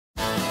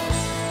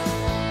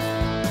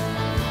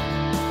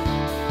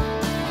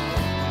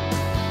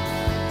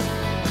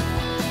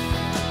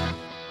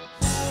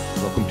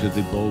to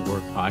the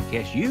Bulwark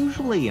podcast.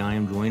 Usually I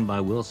am joined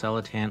by Will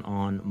Saletan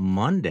on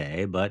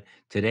Monday, but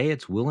today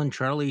it's Will and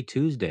Charlie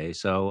Tuesday.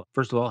 So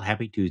first of all,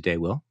 happy Tuesday,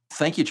 Will.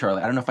 Thank you,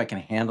 Charlie. I don't know if I can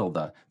handle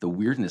the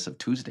weirdness of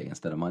Tuesday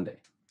instead of Monday.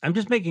 I'm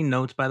just making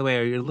notes, by the way.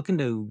 Are you looking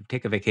to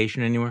take a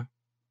vacation anywhere?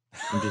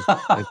 I'm just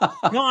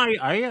no,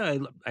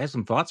 I have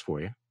some thoughts for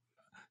you.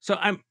 So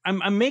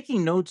I'm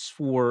making notes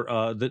for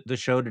the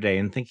show today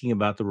and thinking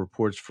about the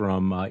reports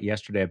from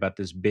yesterday about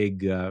this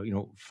big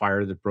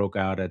fire that broke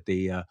out at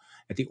the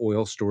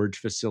oil storage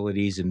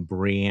facilities in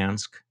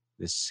Bryansk,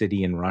 this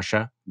city in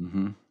Russia.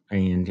 Mm-hmm.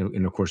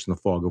 And of course, in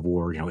the fog of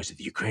war, is it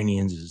the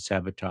Ukrainians? Is it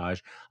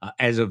sabotage?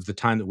 As of the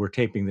time that we're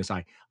taping this,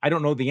 I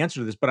don't know the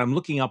answer to this, but I'm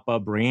looking up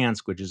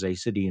Bryansk, which is a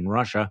city in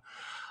Russia,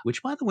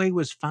 which, by the way,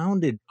 was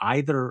founded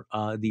either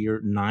the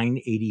year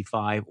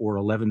 985 or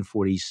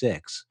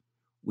 1146,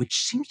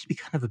 which seems to be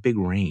kind of a big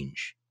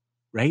range,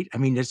 right? I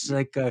mean, it's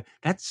like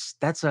that's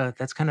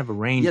kind of a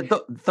range. Yeah,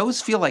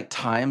 those feel like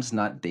times,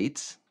 not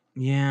dates.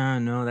 Yeah,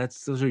 no,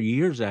 those are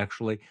years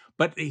actually.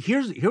 But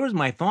here was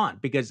my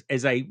thought, because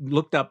as I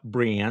looked up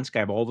Bryansk, I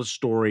have all the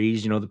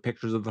stories, the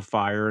pictures of the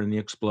fire and the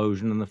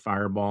explosion and the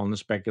fireball and the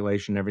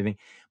speculation and everything.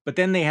 But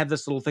then they have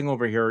this little thing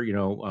over here,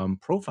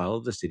 profile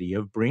of the city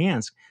of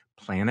Bryansk,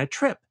 plan a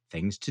trip,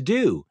 things to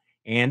do,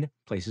 and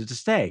places to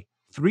stay.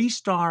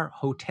 3-star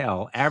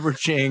hotel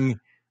averaging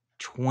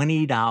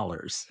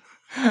 $20.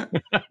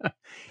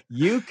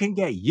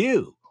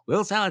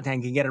 Will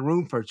Saletan can get a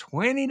room for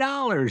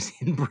 $20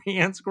 in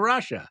Bryansk,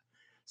 Russia.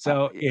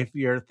 So if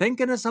you're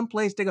thinking of some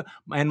place to go,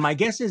 and my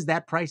guess is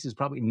that price is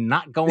probably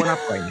not going up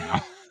right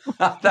now.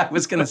 I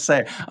was going to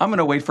say, I'm going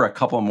to wait for a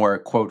couple more,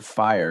 quote,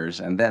 fires,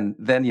 and then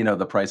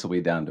the price will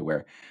be down to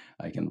where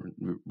I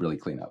can really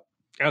clean up.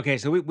 Okay,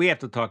 so we have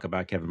to talk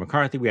about Kevin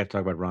McCarthy. We have to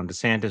talk about Ron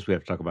DeSantis. We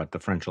have to talk about the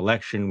French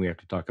election. We have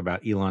to talk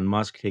about Elon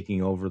Musk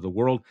taking over the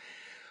world.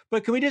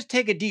 But can we just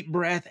take a deep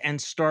breath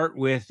and start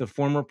with the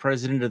former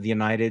president of the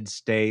United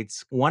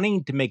States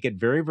wanting to make it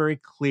very, very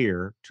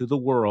clear to the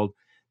world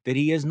that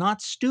he is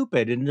not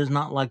stupid and does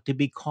not like to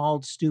be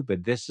called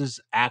stupid. This is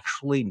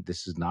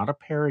not a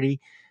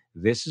parody.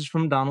 This is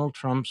from Donald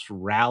Trump's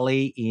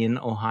rally in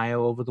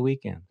Ohio over the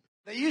weekend.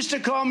 They used to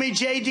call me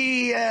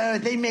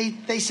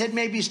JD. They said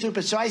maybe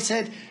stupid. So I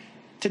said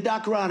to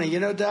Doc Ronnie,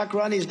 Doc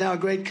Ronnie is now a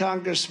great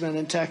congressman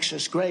in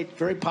Texas. Great,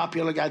 very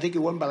popular guy. I think he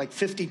won by like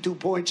 52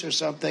 points or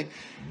something.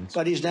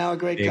 But he's now a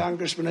great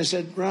congressman. I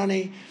said,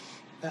 Ronnie,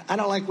 I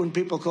don't like when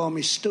people call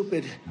me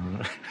stupid.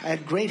 I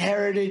had great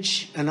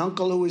heritage, an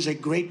uncle who was a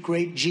great,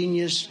 great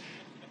genius,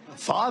 a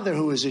father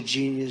who was a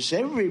genius.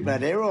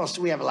 Everybody,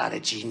 we have a lot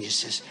of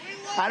geniuses.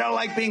 I don't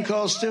like being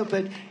called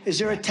stupid. Is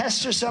there a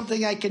test or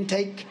something I can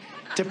take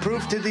to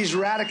prove to these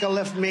radical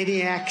left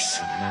maniacs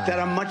that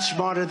I'm much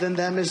smarter than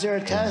them? Is there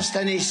a test?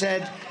 And he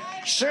said,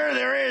 sir,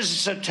 there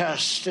is a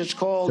test. It's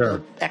called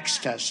the X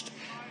test.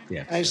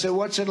 Yeah, I said,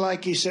 what's it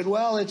like? He said,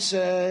 well,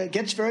 it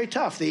gets very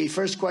tough. The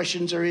first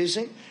questions are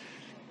easy,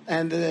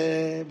 and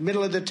the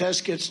middle of the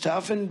test gets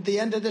tough, and the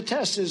end of the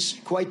test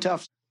is quite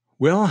tough.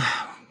 Well,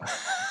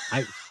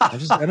 I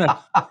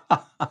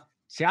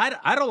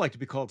don't like to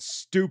be called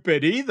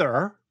stupid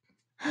either.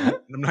 I'm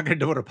not going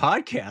to devote a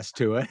podcast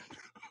to it.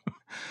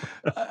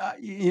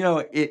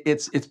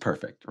 It's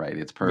perfect, right?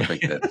 It's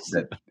perfect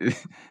that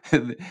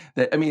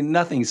I mean,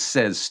 nothing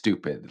says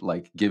stupid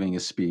like giving a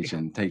speech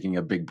and taking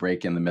a big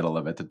break in the middle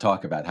of it to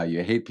talk about how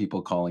you hate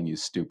people calling you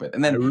stupid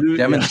and then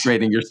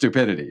demonstrating your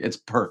stupidity. It's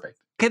perfect.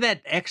 Okay,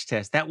 that X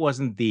test, that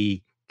wasn't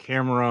the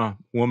camera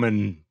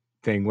woman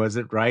thing, was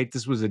it? Right?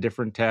 This was a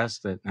different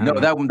test.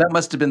 That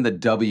must have been the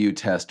W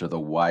test or the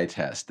Y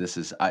test.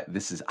 I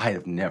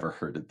have never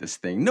heard of this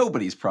thing.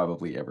 Nobody's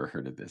probably ever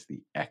heard of this.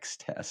 The X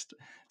test.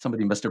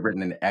 Somebody must have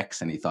written an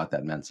X and he thought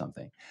that meant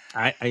something.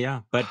 But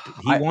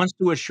he wants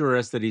to assure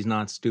us that he's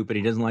not stupid.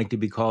 He doesn't like to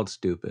be called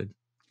stupid.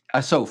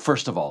 So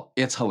first of all,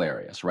 it's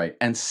hilarious, right?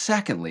 And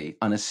secondly,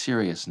 on a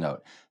serious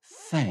note,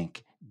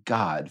 thank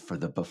God for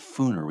the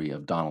buffoonery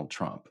of Donald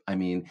Trump. I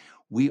mean,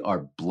 we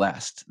are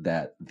blessed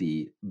that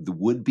the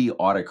would-be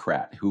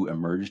autocrat who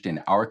emerged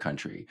in our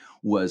country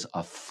was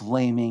a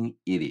flaming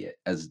idiot,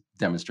 as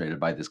demonstrated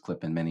by this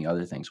clip and many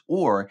other things.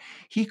 Or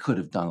he could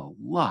have done a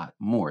lot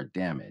more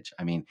damage.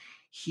 I mean,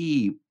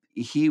 he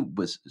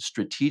was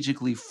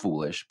strategically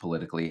foolish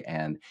politically,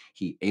 and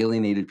he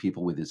alienated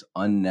people with his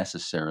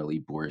unnecessarily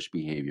boorish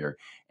behavior.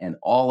 And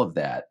all of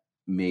that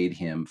made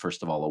him,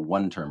 first of all, a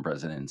one-term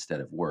president instead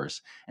of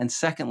worse. And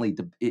secondly,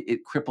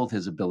 it crippled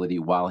his ability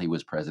while he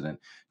was president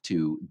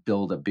to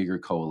build a bigger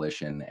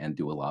coalition and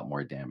do a lot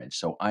more damage.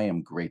 So I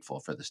am grateful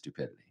for the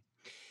stupidity.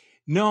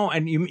 No,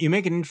 and you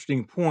make an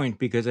interesting point,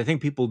 because I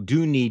think people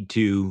do need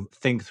to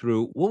think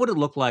through, what would it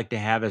look like to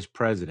have as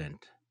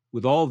president,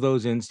 with all of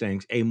those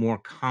instincts, a more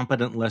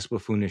competent, less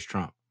buffoonish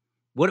Trump?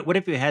 What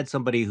if you had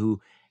somebody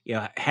who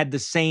had the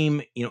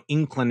same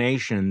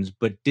inclinations,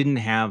 but didn't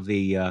have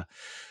the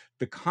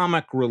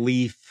comic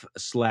relief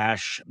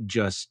 /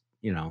 just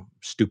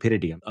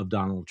stupidity of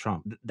Donald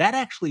Trump. That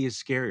actually is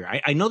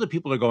scarier. I know that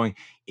people are going,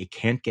 it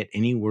can't get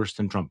any worse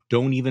than Trump.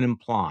 Don't even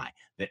imply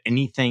that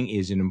anything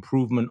is an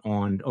improvement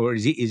on or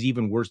is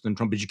even worse than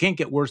Trump, but you can't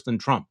get worse than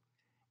Trump.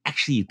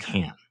 Actually, you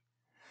can.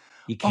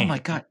 You Oh my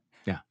can. God.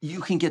 Yeah.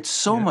 You can get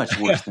so Yeah. much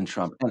worse than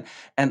Trump.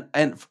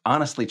 And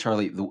honestly,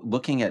 Charlie,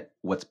 looking at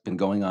what's been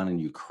going on in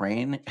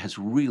Ukraine has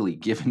really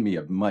given me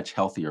a much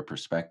healthier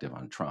perspective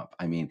on Trump.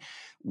 I mean,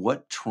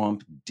 what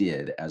Trump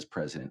did as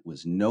president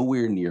was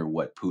nowhere near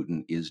what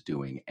Putin is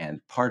doing.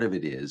 And part of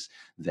it is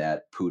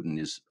that Putin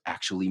is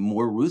actually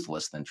more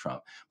ruthless than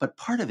Trump. But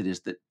part of it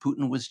is that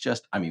Putin was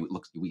just, I mean,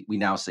 look, we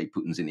now say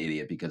Putin's an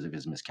idiot because of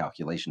his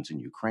miscalculations in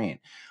Ukraine.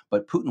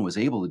 But Putin was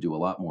able to do a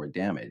lot more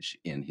damage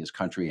in his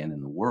country and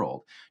in the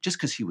world just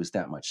because he was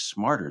that much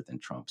smarter than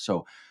Trump.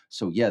 So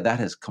yeah, that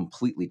has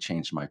completely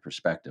changed my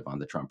perspective on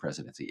the Trump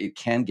presidency. It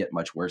can get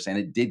much worse, and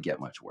it did get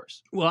much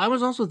worse. Well, I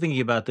was also thinking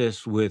about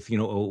this with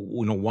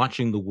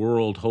watching the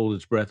world hold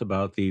its breath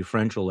about the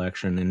French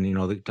election, and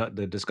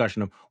the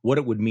discussion of what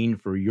it would mean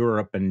for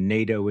Europe and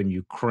NATO and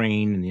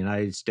Ukraine and the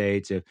United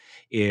States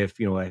if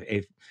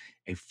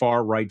a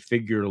far right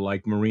figure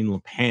like Marine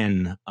Le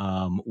Pen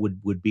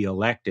would be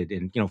elected,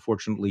 and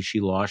fortunately she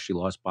lost. She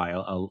lost by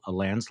a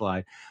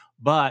landslide,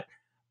 but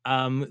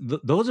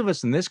those of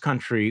us in this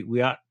country,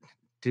 we ought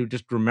to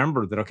just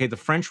remember that okay, the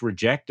French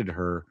rejected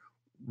her.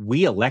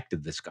 We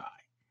elected this guy,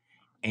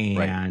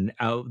 Right, and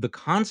the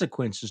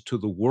consequences to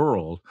the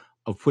world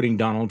of putting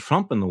Donald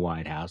Trump in the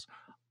White House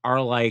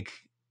are like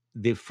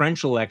the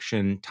French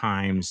election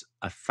times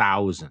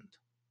 1,000.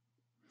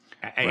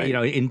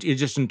 right.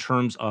 Just in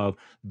terms of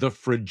the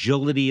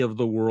fragility of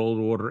the world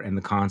order and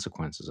the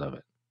consequences of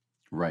it.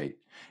 Right.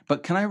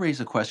 But can I raise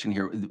a question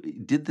here?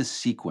 Did the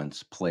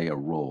sequence play a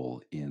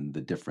role in the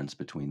difference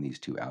between these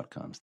two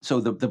outcomes? So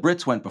the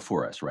Brits went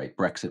before us, right?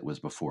 Brexit was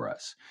before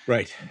us.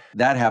 Right.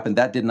 That happened.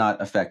 That did not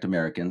affect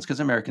Americans because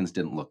Americans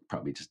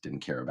probably just didn't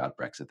care about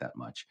Brexit that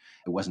much.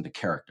 It wasn't a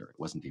character. It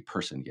wasn't a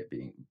person yet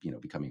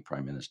becoming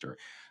prime minister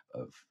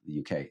of the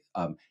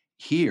UK.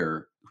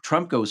 Here,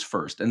 Trump goes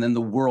first, and then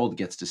the world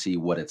gets to see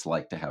what it's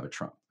like to have a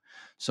Trump.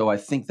 So I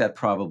think that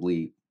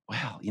probably,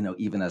 well,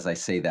 even as I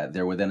say that,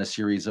 there were then a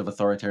series of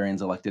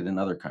authoritarians elected in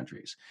other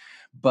countries.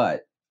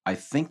 But I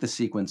think the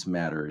sequence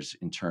matters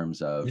in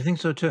terms I of, think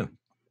so too,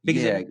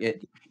 because yeah,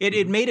 it. it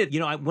Mhm. made it.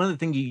 One of the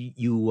things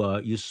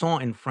you saw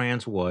in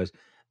France was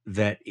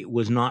that it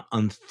was not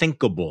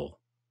unthinkable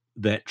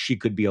that she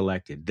could be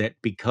elected. That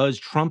because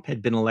Trump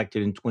had been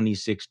elected in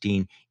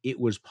 2016, it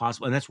was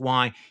possible, and that's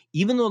why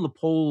even though the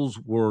polls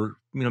were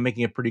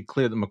making it pretty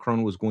clear that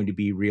Macron was going to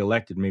be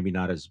reelected, maybe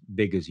not as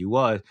big as he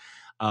was,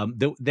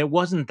 there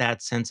wasn't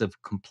that sense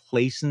of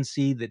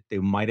complacency that they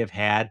might have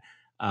had,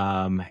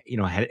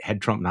 had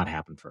Trump not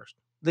happened first.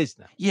 At least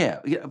then. Yeah,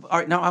 yeah. All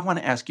right. Now I want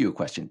to ask you a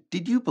question.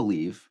 Did you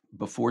believe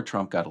before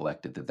Trump got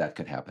elected that that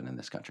could happen in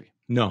this country?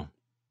 No.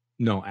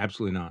 No,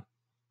 absolutely not.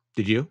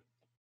 Did you?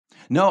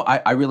 No,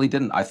 I really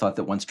didn't. I thought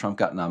that once Trump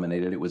got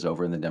nominated, it was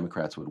over and the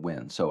Democrats would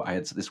win. So I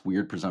had this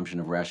weird presumption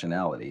of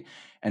rationality,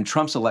 and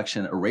Trump's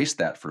election erased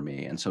that for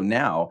me. And so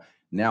now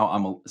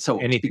so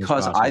Anything's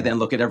because I possible. then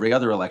look at every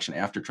other election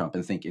after Trump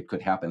and think it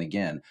could happen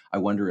again. I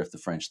wonder if the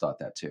French thought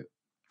that too.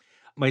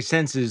 My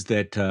sense is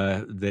that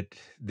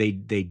they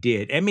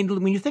did. I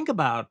mean, when you think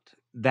about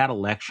that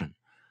election,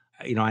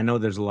 I know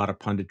there's a lot of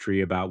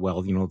punditry about,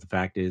 well, the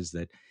fact is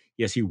that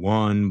yes, he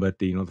won, but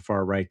the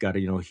far right got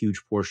a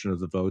huge portion of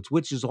the votes,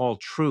 which is all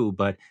true.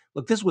 But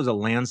look, this was a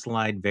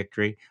landslide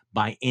victory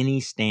by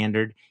any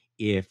standard.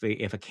 If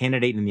a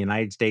candidate in the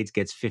United States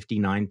gets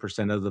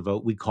 59% of the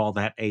vote, we call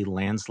that a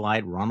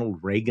landslide. Ronald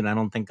Reagan, I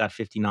don't think got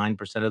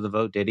 59% of the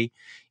vote, did he?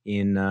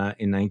 In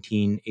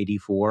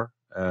 1984.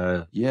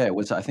 Yeah, it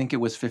was. I think it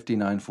was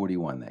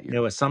 59-41 that It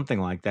year. was something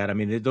like that. I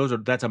mean,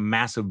 that's a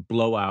massive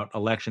blowout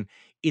election.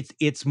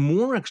 It's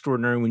more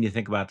extraordinary when you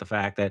think about the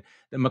fact that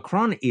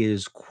Macron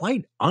is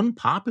quite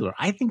unpopular.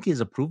 I think his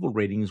approval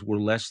ratings were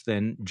less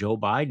than Joe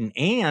Biden,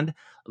 and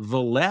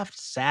the left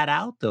sat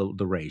out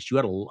the race. You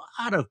had a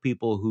lot of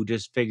people who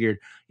just figured,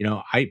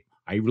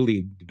 I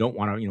really don't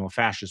want a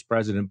fascist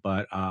president,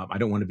 but I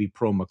don't want to be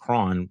pro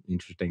Macron.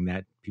 Interesting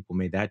that people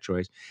made that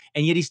choice,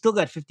 and yet he still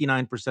got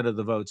 59% of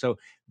the vote. So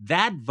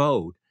that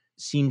vote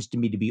seems to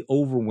me to be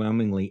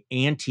overwhelmingly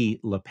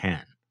anti-Le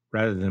Pen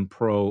rather than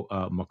pro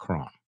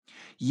Macron.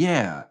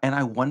 Yeah, and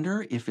I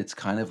wonder if it's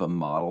kind of a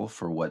model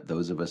for what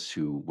those of us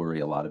who worry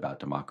a lot about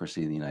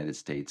democracy in the United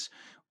States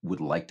would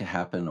like to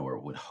happen or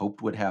would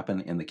hope would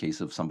happen in the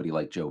case of somebody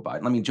like Joe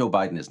Biden. I mean, Joe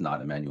Biden is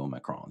not Emmanuel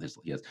Macron.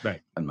 He has,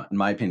 Right. in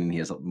my opinion, he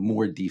has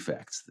more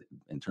defects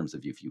in terms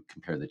of if you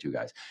compare the two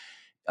guys.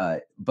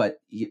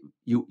 But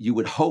you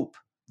would hope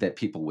that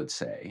people would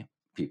say,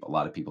 a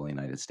lot of people in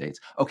the United States,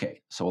 okay,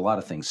 so a lot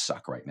of things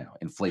suck right now.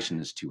 Inflation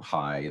is too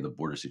high, the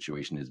border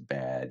situation is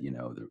bad,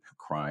 the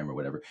crime or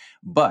whatever.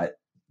 But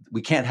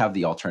we can't have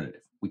the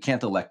alternative. We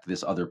can't elect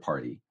this other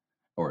party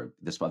or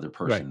this other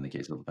person Right. in the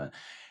case of Le Pen.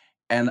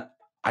 And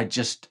I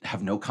just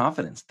have no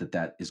confidence that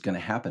that is going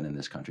to happen in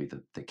this country.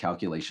 That the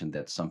calculation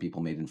that some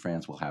people made in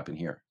France will happen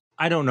here.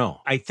 I don't know.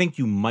 I think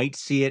you might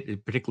see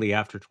it, particularly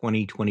after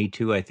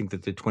 2022. I think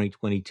that the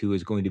 2022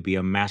 is going to be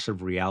a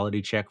massive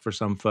reality check for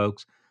some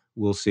folks.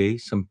 We'll see.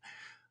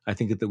 I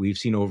think that we've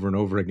seen over and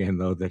over again,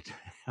 though, that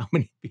how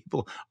many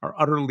people are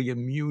utterly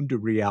immune to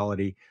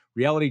reality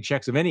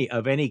checks of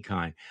any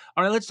kind.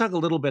 All right, let's talk a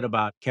little bit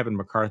about Kevin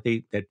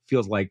McCarthy. That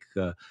feels like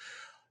it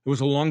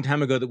was a long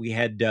time ago that we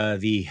had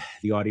the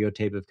audio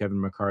tape of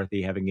Kevin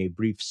McCarthy having a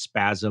brief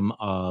spasm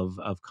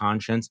of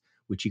conscience,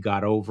 which he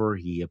got over.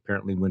 He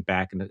apparently went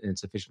back and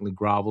sufficiently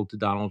groveled to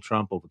Donald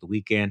Trump over the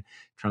weekend.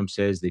 Trump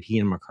says that he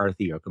and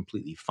McCarthy are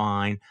completely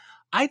fine.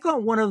 I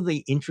thought one of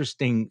the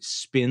interesting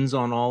spins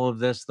on all of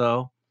this,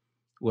 though,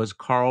 was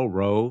Karl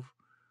Rove,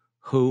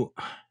 who,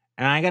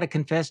 and I got to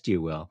confess to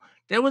you, Will,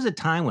 there was a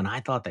time when I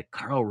thought that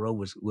Karl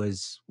Rove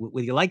was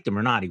whether you liked him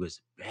or not, he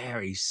was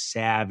very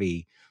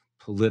savvy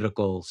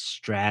political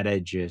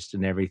strategist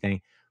and everything.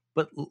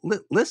 But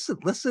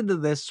listen to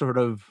this sort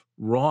of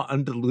raw,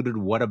 undiluted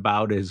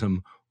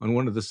whataboutism on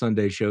one of the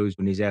Sunday shows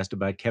when he's asked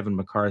about Kevin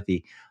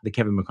McCarthy, the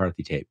Kevin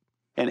McCarthy tape.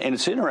 And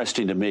it's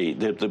interesting to me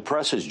that the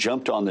press has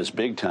jumped on this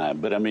big time.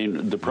 But I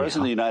mean, the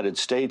president of the United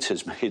States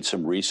has made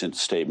some recent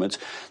statements.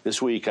 This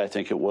week, I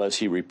think it was,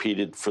 he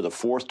repeated for the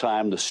fourth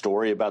time the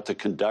story about the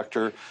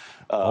conductor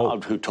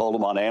who told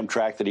him on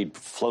Amtrak that he'd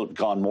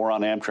gone more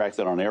on Amtrak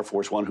than on Air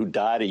Force One, who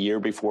died a year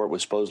before it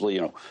was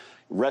supposedly,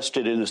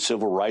 arrested in a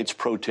civil rights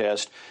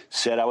protest,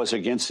 said I was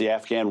against the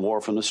Afghan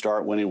war from the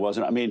start when he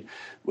wasn't. I mean,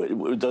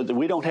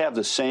 we don't have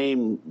the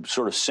same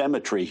sort of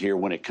symmetry here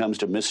when it comes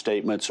to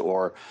misstatements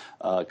or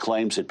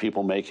claims that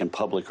people make in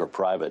public or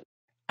private.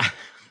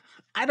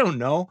 I don't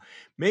know.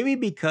 Maybe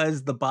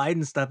because the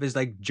Biden stuff is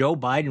like Joe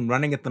Biden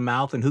running at the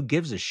mouth and who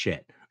gives a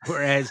shit.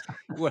 Whereas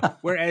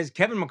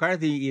Kevin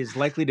McCarthy is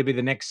likely to be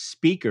the next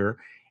speaker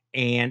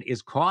and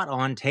is caught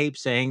on tape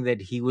saying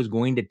that he was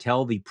going to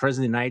tell the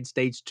president of the United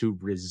States to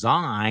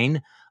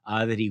resign,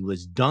 that he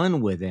was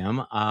done with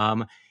him.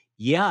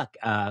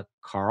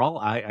 Carl,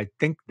 I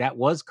think that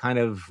was kind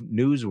of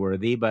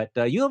newsworthy, but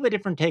you have a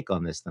different take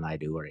on this than I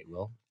do, right,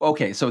 Will?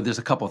 Okay, so there's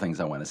a couple things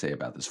I want to say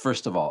about this.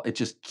 First of all, it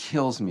just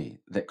kills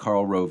me that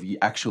Karl Rove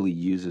actually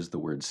uses the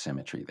word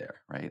symmetry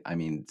there, right? I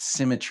mean,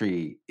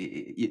 symmetry,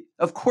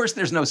 of course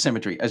there's no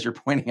symmetry, as you're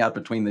pointing out,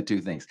 between the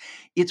two things.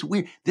 It's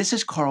weird. This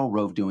is Karl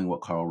Rove doing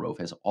what Karl Rove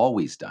has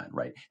always done,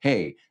 right?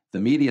 Hey, the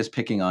media is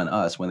picking on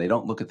us when they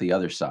don't look at the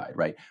other side,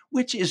 right?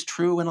 Which is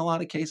true in a lot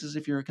of cases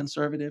if you're a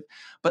conservative.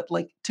 But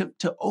like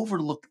to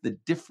overlook the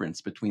difference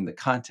between the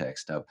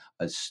context of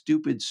a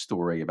stupid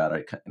story about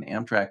an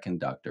Amtrak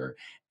conductor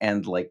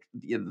and like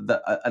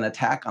an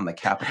attack on the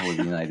Capitol of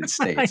the United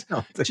States,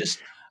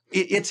 just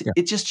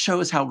it just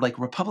shows how like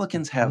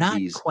Republicans have Not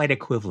these quite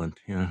equivalent.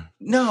 Yeah.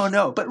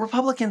 no, but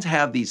Republicans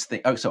have these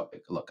things. Oh, so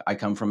look, I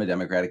come from a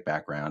Democratic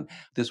background.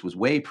 This was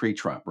way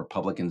pre-Trump.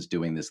 Republicans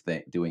doing this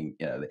thing,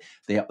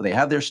 they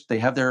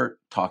have their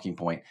talking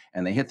point,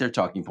 and they hit their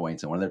talking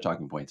points, and one of their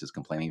talking points is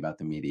complaining about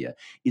the media.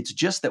 It's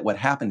just that what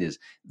happened is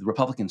the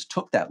Republicans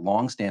took that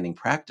longstanding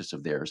practice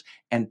of theirs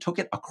and took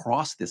it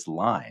across this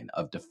line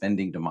of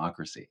defending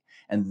democracy,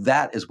 and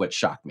that is what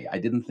shocked me. I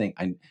didn't think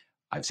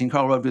I've seen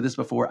Karl Rove do this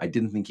before. I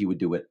didn't think he would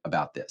do it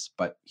about this,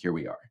 but here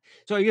we are.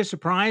 So are you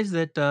surprised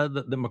that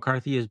the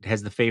McCarthy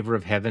has the favor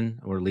of heaven,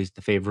 or at least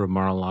the favor of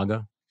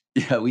Mar-a-Lago?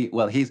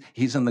 Yeah,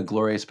 he's in the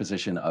glorious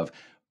position of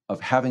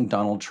having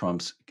Donald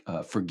Trump's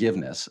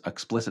forgiveness,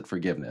 explicit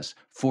forgiveness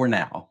for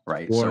now,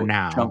 right? For So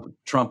now.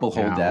 Trump will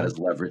hold that Now. as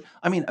leverage.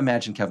 I mean,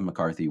 imagine Kevin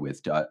McCarthy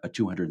with a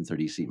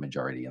 230 seat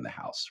majority in the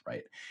House,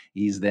 right?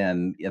 He's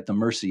then at the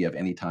mercy of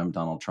any time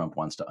Donald Trump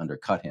wants to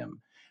undercut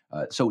him.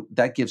 So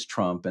that gives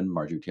Trump and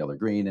Marjorie Taylor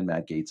Greene and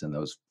Matt Gaetz and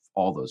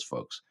all those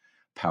folks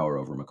power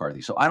over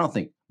McCarthy. So I don't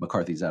think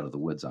McCarthy's out of the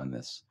woods on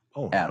this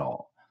Oh, at no.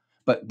 all.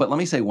 But let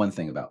me say one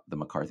thing about the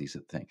McCarthy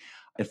thing.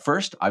 At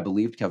first, I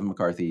believed Kevin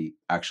McCarthy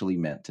actually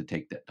meant to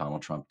take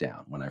Donald Trump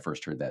down when I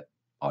first heard that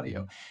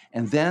audio. Mhm.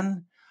 And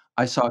then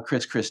I saw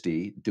Chris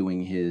Christie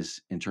doing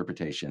his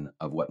interpretation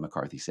of what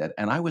McCarthy said,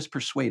 and I was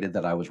persuaded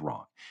that I was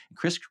wrong.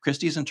 Chris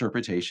Christie's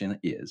interpretation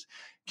is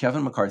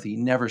Kevin McCarthy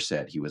never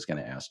said he was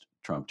going to ask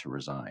Trump to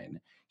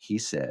resign. He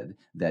said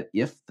that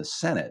if the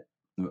Senate,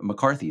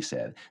 McCarthy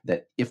said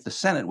that if the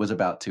Senate was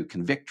about to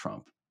convict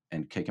Trump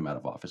and kick him out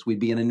of office, we'd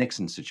be in a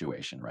Nixon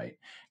situation, right?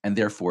 And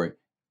therefore,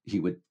 he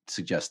would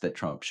suggest that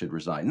Trump should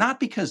resign, not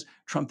because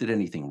Trump did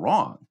anything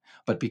wrong,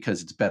 but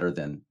because it's better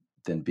than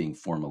being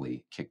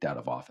formally kicked out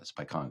of office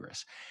by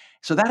Congress.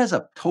 So that is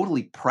a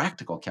totally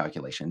practical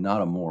calculation,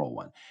 not a moral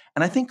one.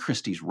 And I think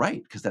Christie's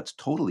right, because that's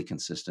totally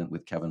consistent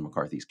with Kevin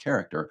McCarthy's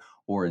character,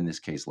 or in this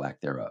case,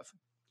 lack thereof.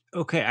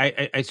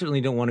 Okay, I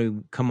certainly don't want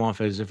to come off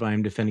as if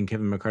I'm defending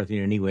Kevin McCarthy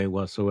in any way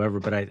whatsoever,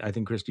 but I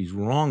think Christie's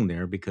wrong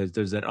there because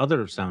there's that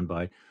other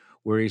soundbite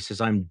where he says,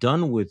 "I'm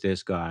done with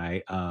this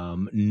guy.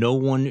 No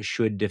one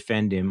should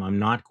defend him. I'm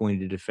not going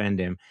to defend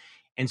him,"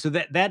 and so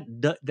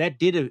that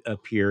did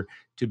appear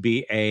to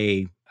be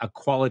a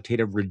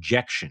qualitative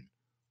rejection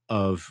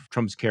of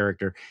Trump's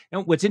character.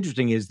 And what's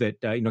interesting is that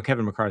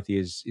Kevin McCarthy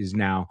is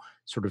now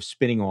sort of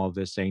spinning all of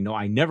this, saying, "No,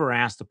 I never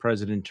asked the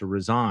president to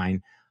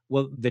resign."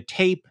 Well, the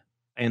tape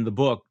and the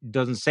book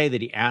doesn't say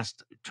that he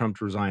asked Trump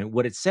to resign.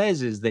 What it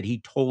says is that he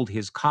told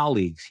his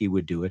colleagues he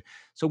would do it.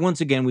 So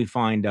once again, we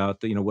find out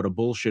that what a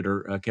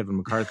bullshitter Kevin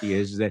McCarthy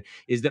is that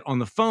on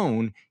the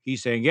phone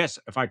he's saying, yes,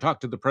 if I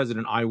talk to the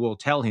president, I will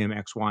tell him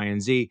X, Y,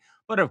 and Z.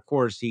 But of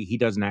course, he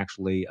doesn't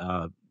actually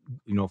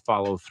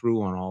follow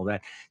through on all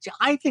that. See,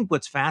 I think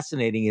what's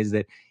fascinating is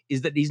that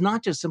he's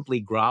not just simply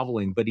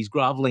groveling, but he's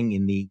groveling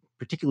in the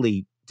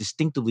particularly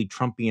distinctively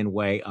Trumpian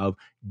way of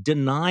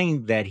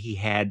denying that he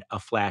had a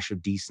flash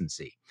of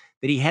decency,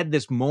 that he had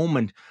this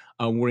moment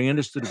where he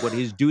understood what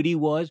his duty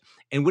was.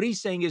 And what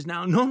he's saying is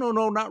now, no, no,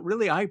 no, not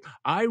really.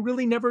 I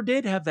really never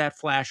did have that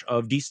flash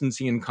of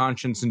decency and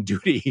conscience and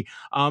duty.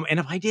 And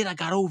if I did, I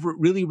got over it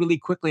really, really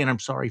quickly. And I'm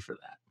sorry for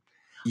that.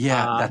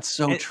 Yeah, Uh, that's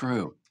so and,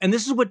 true. and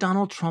this is what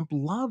Donald Trump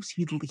loves.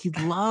 He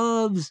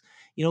loves,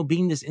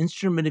 being this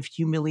instrument of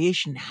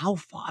humiliation. How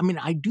far? I mean,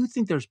 I do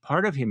think there's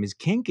part of him. His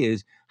kink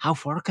is how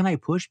far can I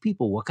push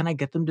people? What can I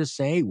get them to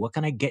say? What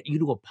can I get you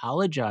to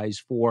apologize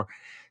for?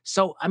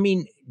 So, I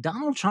mean,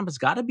 Donald Trump has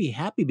got to be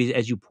happy because,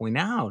 as you point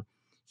out,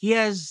 he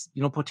has,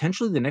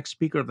 potentially the next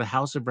Speaker of the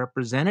House of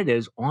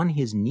Representatives on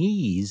his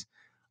knees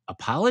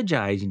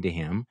apologizing to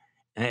him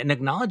and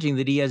acknowledging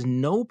that he has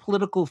no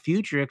political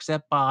future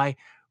except by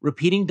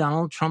repeating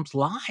Donald Trump's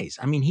lies.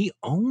 I mean, he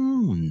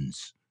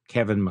owns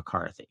Kevin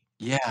McCarthy,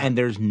 Yeah. and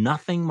there's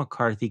nothing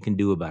McCarthy can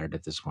do about it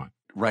at this point.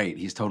 Right,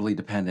 he's totally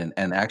dependent,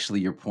 and actually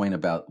your point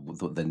about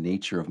the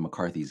nature of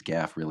McCarthy's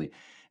gaffe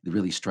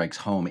really strikes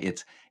home.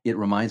 It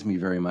reminds me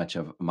very much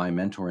of my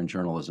mentor in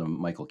journalism,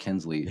 Michael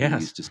Kinsley, who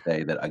Yes. used to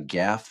say that a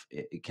gaffe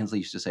Kinsley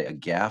used to say, "A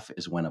gaffe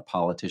is when a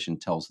politician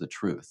tells the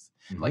truth,"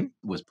 Mhm. like,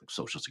 was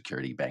Social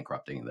Security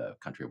bankrupting the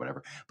country or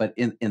whatever. But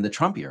in the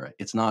Trump era,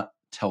 it's not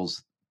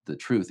tells the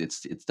truth,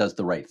 it does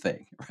the right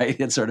thing, right?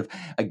 It's sort of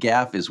a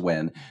gaffe is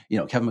when,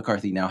 Kevin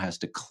McCarthy now has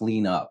to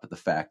clean up the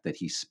fact that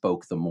he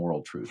spoke the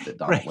moral truth, that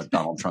Right. What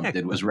Donald Trump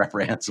did was Exactly.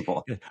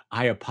 reprehensible. Yeah,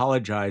 I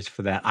apologize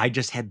for that. I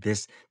just had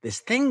this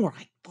thing where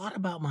I thought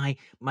about my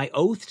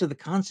oath to the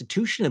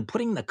Constitution and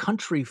putting the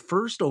country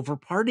first over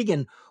party.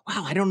 And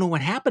wow, I don't know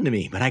what happened to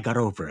me, but I got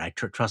over it.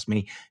 Trust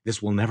me,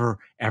 this will never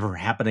ever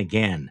happen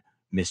again,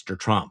 Mr.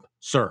 Trump,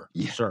 sir,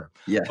 Yeah, sir.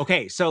 yeah.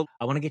 Okay, so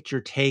I want to get your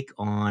take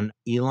on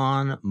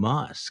Elon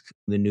Musk,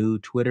 the new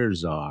Twitter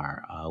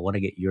czar. I want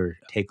to get your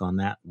take on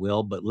that,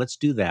 Will. But let's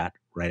do that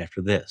right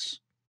after this.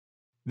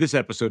 This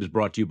episode is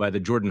brought to you by the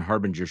Jordan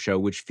Harbinger Show,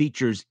 which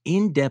features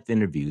in depth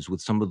interviews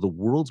with some of the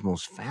world's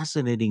most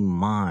fascinating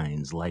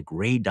minds like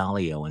Ray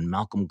Dalio and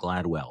Malcolm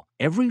Gladwell.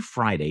 Every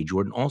Friday,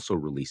 Jordan also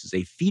releases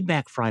a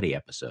Feedback Friday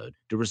episode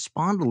to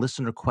respond to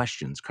listener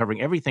questions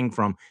covering everything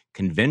from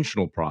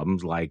conventional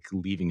problems like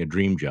leaving a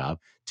dream job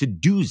to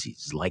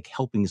doozies like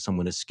helping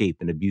someone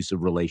escape an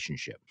abusive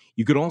relationship.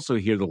 You could also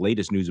hear the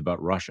latest news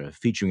about Russia,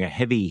 featuring a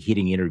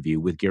heavy-hitting interview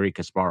with Garry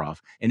Kasparov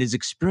and his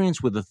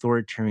experience with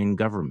authoritarian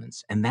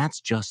governments. And that's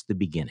just the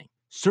beginning.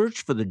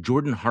 Search for the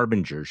Jordan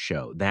Harbinger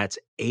Show. That's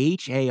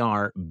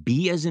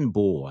HARB as in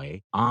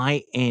boy,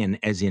 IN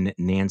as in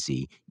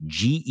Nancy,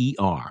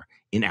 GER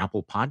in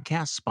Apple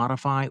Podcasts,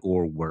 Spotify,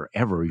 or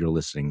wherever you're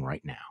listening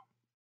right now.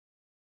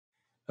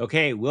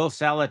 Okay, Will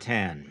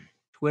Saletan.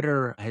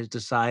 Twitter has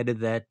decided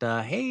that,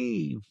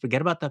 hey,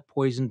 forget about that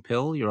poison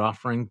pill. You're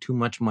offering too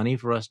much money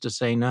for us to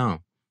say no.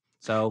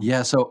 So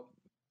Yeah, so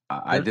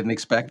I there's didn't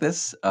expect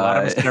this. a lot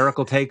of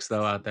hysterical takes,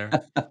 though, out there.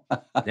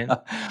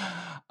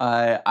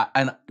 Yeah.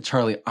 And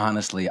Charlie,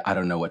 honestly, I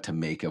don't know what to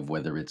make of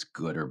whether it's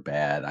good or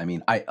bad. I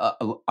mean,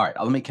 all right,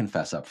 let me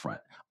confess up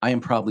front. I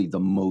am probably the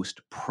most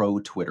pro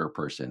Twitter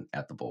person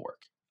at the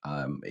Bulwark.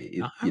 I'm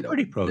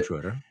pretty pro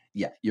Twitter.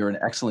 Yeah, you're an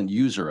excellent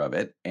user of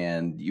it,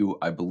 and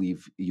I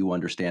believe you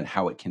understand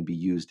how it can be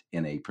used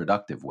in a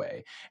productive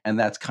way. And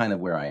that's kind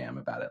of where I am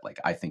about it. Like,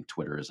 I think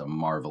Twitter is a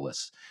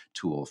marvelous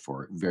tool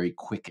for very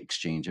quick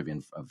exchange of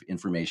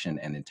information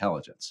and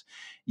intelligence.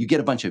 You get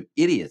a bunch of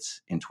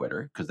idiots in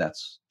Twitter because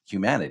that's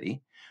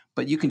humanity,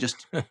 but you can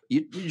just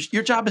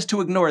your job is to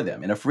ignore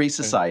them. In a free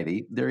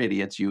society, they're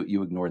idiots.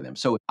 You ignore them.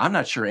 So I'm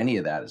not sure any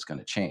of that is going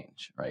to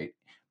change, right?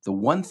 The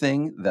one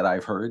thing that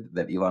I've heard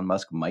that Elon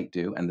Musk might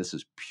do, and this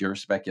is pure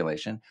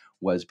speculation,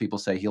 was people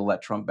say he'll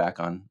let Trump back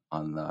on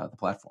the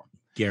platform.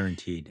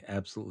 Guaranteed.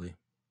 Absolutely.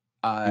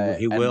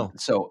 He And will.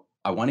 so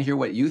I want to hear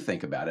what you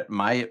think about it.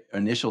 My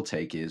initial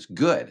take is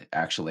good,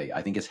 actually.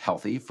 I think it's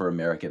healthy for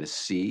America to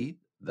see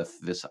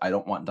this. I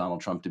don't want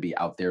Donald Trump to be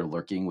out there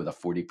lurking with a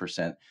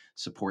 40%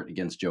 support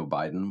against Joe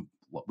Biden,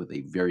 with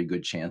a very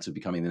good chance of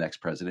becoming the next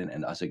president,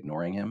 and us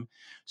ignoring him.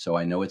 So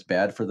I know it's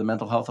bad for the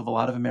mental health of a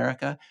lot of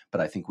America,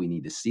 but I think we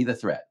need to see the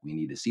threat. We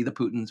need to see the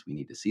Putins, we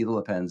need to see the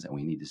Le Pens, and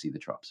we need to see the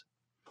Trumps.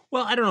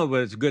 Well, I don't know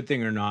whether it's a good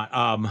thing or not.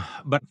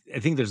 But I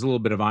think there's a little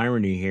bit of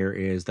irony here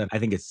is that I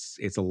think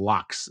it's a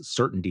lock's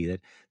certainty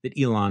that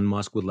Elon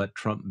Musk would let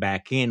Trump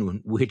back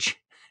in, which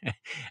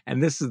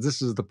and this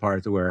is the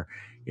part where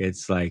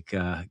it's like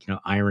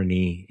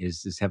irony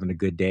is having a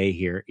good day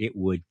here. It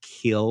would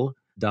kill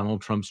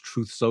Donald Trump's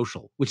Truth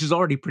Social, which is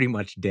already pretty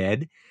much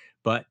dead.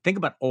 But think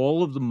about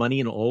all of the money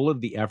and all of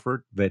the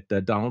effort that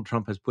Donald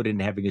Trump has put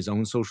into having his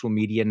own social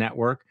media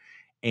network,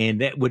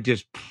 and that would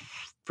just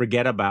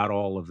forget about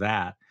all of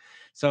that.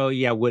 So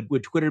yeah,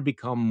 would Twitter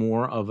become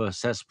more of a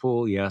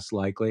cesspool? Yes,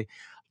 likely.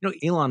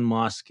 Elon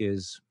Musk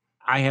is.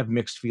 I have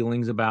mixed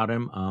feelings about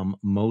him.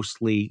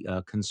 Mostly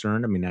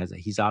concerned. I mean,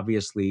 he's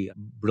obviously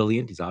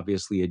brilliant. He's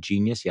obviously a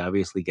genius. He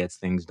obviously gets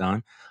things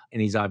done,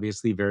 and he's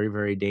obviously very,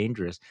 very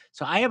dangerous.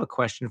 So I have a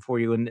question for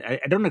you, and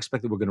I don't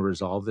expect that we're going to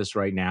resolve this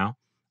right now.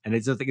 And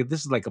it's just like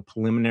this is like a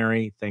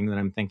preliminary thing that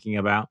I'm thinking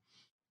about.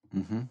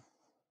 Hmm.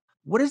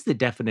 What is the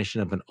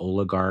definition of an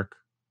oligarch?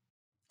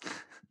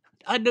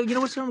 I know,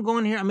 what's where I'm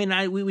going here? I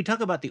mean, we talk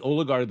about the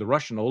oligarch, the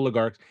Russian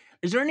oligarchs.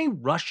 Is there any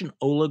Russian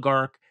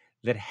oligarch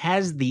that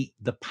has the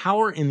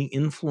power and the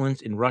influence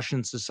in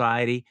Russian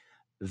society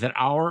that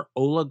our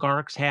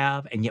oligarchs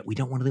have, and yet we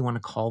don't really want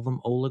to call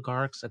them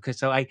oligarchs? Okay,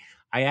 so I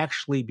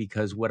actually,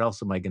 because what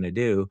else am I going to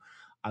do?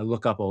 I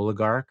look up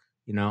oligarch,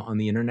 on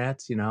the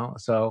internet,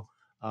 so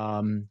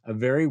a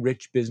very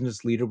rich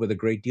business leader with a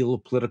great deal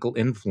of political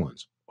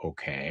influence.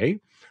 Okay,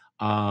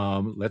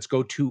 let's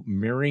go to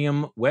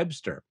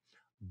Merriam-Webster.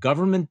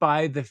 Government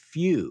by the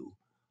few.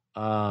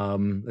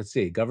 Let's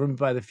see, government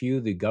by the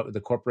few,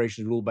 the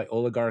corporation is ruled by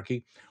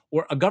oligarchy,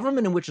 or a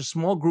government in which a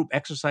small group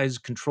exercises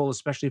control,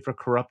 especially for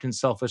corrupt and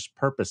selfish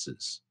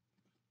purposes.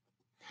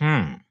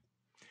 Hmm.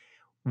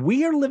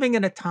 We are living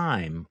in a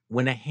time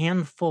when a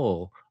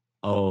handful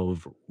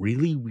of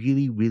really,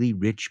 really, really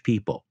rich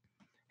people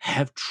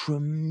have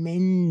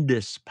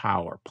tremendous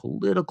power,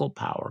 political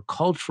power,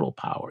 cultural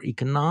power,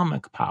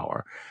 economic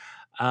power.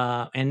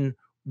 And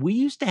we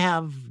used to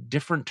have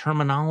different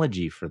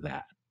terminology for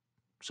that.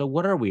 So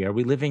what are we? Are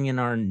we living in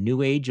our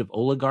new age of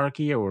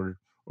oligarchy, or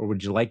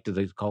would you like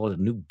to call it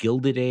a new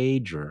gilded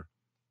age, or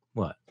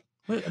what?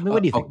 I mean,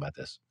 what do you think Oh, about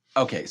this?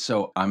 okay,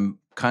 so I'm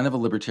kind of a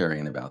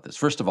libertarian about this.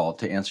 First of all,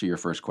 to answer your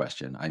first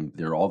question,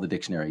 there are all the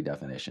dictionary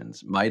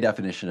definitions. My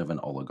definition of an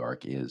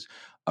oligarch is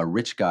a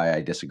rich guy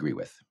I disagree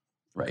with,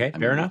 right? Okay, I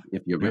fair mean, enough.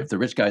 if Yeah, the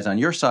rich guy's on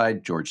your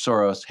side, George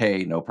Soros,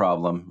 hey, no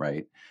problem,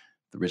 right?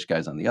 The rich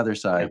guy's on the other yeah,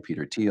 side,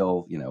 Peter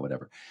Thiel,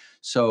 whatever.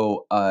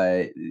 So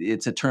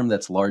it's a term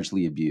that's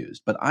largely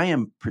abused. But I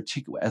am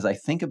particular as I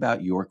think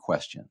about your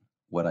question.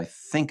 What I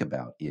think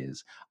about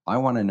is I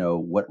want to know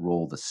what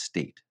role the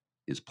state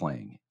is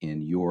playing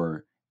in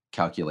your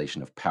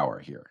calculation of power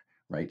here,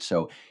 right?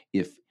 So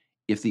if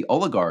if the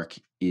oligarch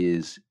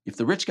is if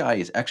the rich guy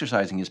is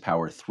exercising his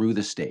power through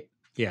the state,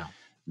 yeah.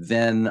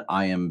 then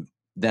I'm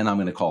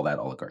going to call that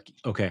oligarchy.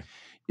 Okay,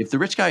 If the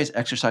rich guy is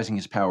exercising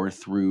his power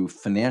through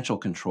financial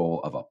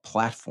control of a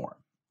platform,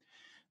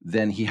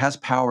 then he has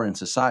power in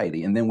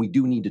society. And then we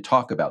do need to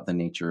talk about the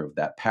nature of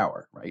that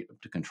power, right?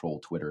 To control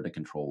Twitter, to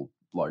control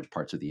large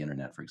parts of the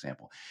internet, for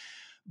example.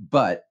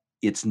 But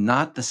it's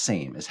not the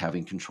same as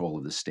having control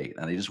of the state.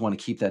 And I just want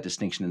to keep that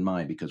distinction in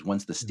mind because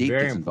once the state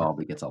very gets important.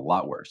 involved, it gets a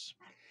lot worse.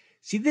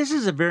 See, this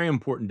is a very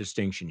important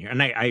distinction here,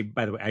 and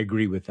by the way, I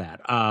agree with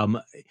that.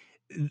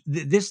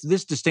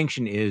 This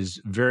distinction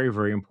is very,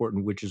 very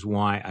important, which is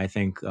why I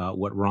think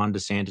what Ron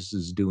DeSantis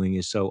is doing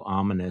is so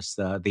ominous.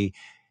 The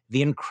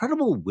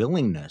incredible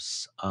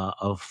willingness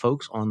of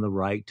folks on the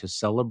right to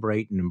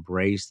celebrate and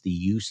embrace the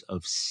use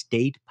of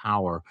state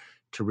power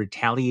to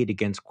retaliate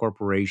against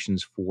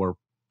corporations for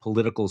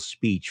political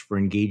speech, for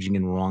engaging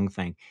in wrong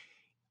thing,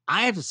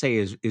 I have to say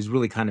is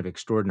really kind of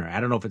extraordinary.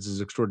 I don't know if it's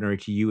as extraordinary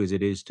to you as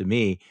it is to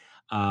me.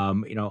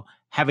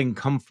 Having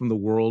come from the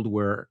world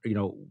where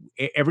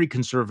every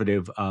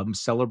conservative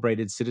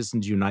celebrated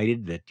Citizens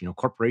United, that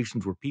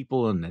corporations were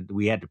people and that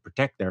we had to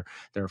protect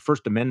their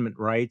First Amendment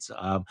rights.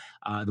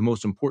 The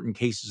most important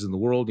cases in the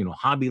world,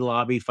 Hobby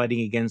Lobby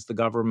fighting against the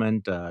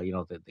government,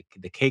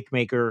 the cake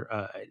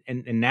maker,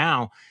 and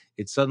now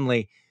it's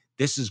suddenly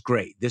this is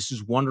great. This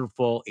is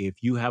wonderful. If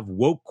you have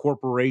woke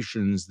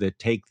corporations that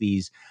take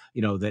these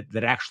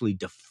that actually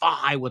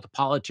defy what the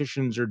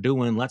politicians are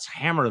doing, let's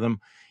hammer them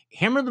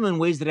in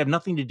ways that have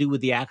nothing to do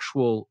with the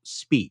actual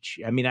speech.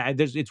 I mean,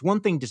 it's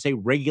one thing to say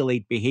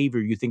regulate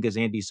behavior you think is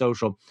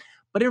antisocial,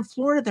 but in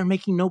Florida they're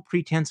making no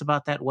pretense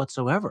about that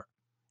whatsoever.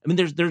 I mean,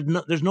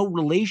 there's no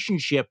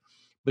relationship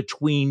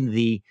between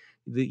the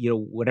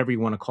whatever you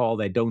want to call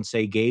that don't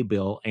say gay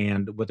bill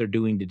and what they're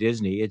doing to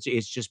Disney.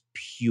 It's just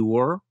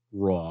pure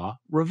raw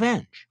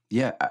revenge.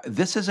 Yeah,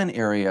 this is an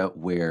area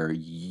where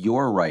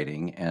your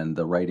writing and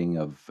the writing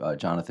of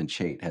Jonathan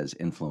Chait has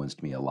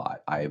influenced me a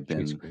lot. I've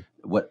She's been great.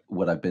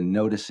 what I've been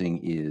noticing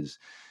is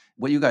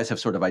what you guys have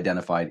sort of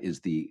identified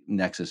is the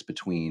nexus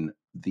between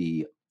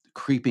the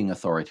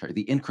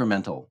the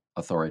incremental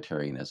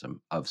authoritarianism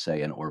of,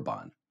 say, an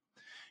Orban,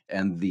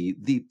 and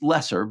the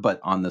lesser, but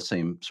on the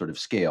same sort of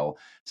scale,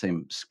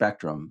 same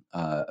spectrum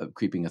of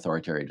creeping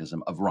authoritarianism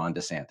of Ron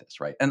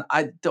DeSantis, right? And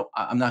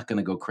I'm not going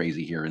to go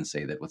crazy here and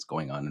say that what's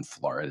going on in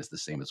Florida is the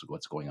same as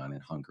what's going on in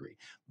Hungary,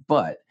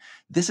 but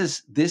this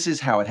is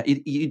how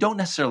you don't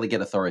necessarily get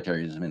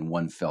authoritarianism in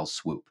one fell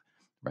swoop,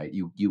 right?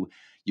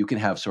 You can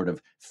have sort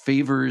of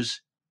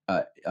favors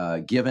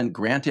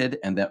granted,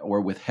 and that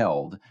or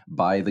withheld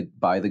by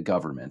the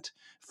government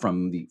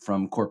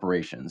from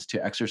corporations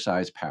to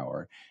exercise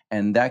power,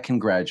 and that can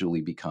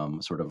gradually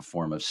become sort of a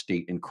form of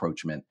state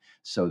encroachment,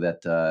 so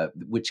that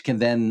which can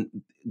then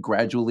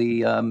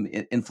gradually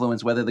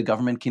influence whether the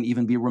government can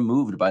even be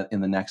removed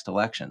in the next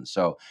election.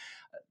 So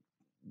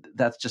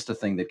that's just a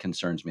thing that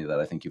concerns me that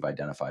I think you've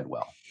identified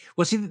well.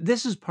 Well, see,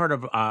 this is part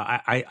of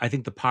I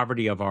think the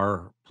poverty of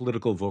our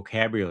political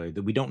vocabulary,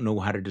 that we don't know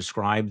how to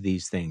describe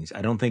these things.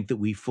 I don't think that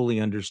we fully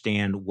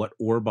understand what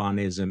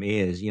Orbanism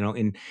is.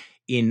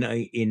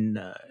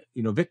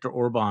 Viktor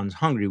Orban's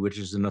Hungary, which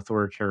is an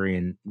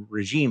authoritarian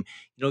regime.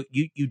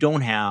 You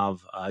don't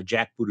have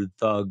jackbooted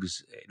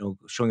thugs,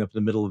 showing up in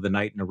the middle of the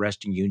night and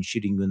arresting you and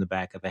shooting you in the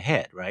back of the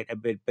head, right?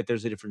 But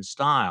there's a different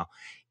style.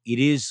 It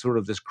is sort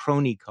of this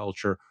crony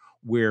culture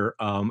where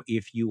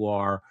if you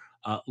are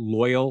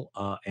loyal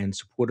and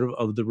supportive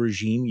of the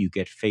regime, you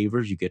get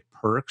favors, you get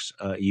perks,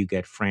 you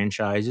get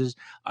franchises.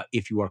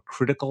 If you are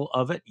critical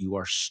of it, you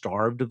are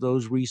starved of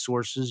those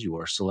resources, you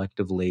are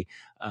selectively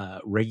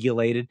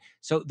regulated.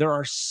 So there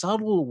are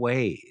subtle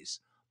ways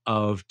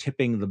of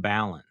tipping the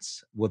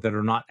balance, well, that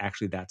are not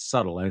actually that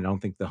subtle. I don't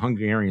think the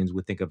Hungarians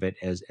would think of it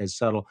as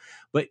subtle,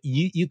 but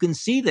you can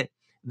see that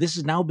this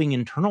is now being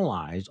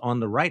internalized on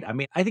the right. I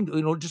mean, I think,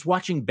 just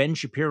watching Ben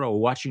Shapiro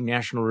or watching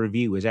National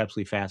Review is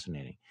absolutely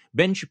fascinating.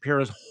 Ben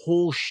Shapiro's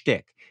whole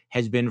shtick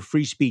has been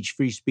free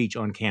speech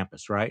on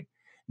campus, right?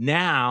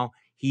 Now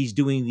he's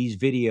doing these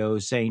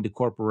videos saying to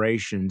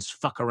corporations,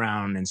 fuck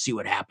around and see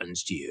what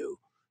happens to you.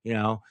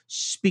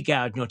 Speak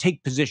out,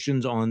 take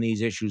positions on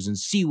these issues and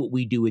see what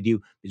we do with you,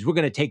 because we're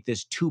going to take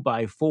this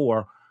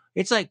 2x4.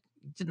 It's like,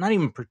 it's not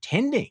even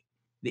pretending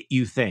that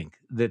you think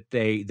that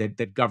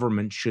that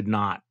government should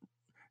not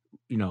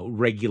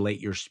regulate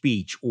your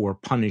speech or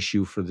punish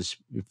you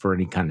for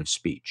any kind of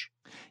speech.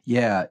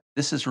 Yeah,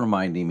 this is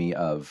reminding me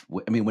of,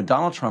 I mean, when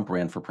Donald Trump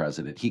ran for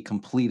president, he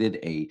completed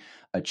a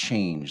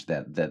change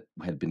that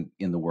had been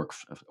in the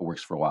works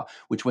for a while,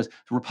 which was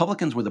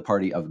Republicans were the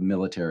party of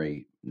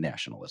military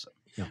nationalism.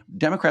 Yeah.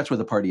 Democrats were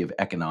the party of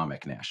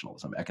economic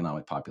nationalism,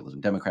 economic populism.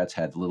 Democrats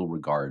had little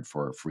regard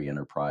for free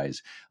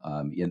enterprise,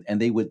 and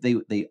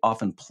they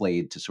often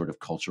played to sort of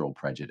cultural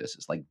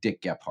prejudices, like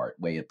Dick Gephardt,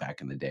 way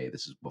back in the day.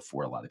 This is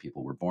before a lot of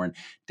people were born.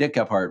 Dick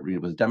Gephardt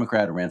was a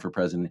Democrat and ran for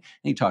president, and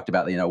he talked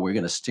about, we're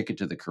going to stick it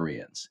to the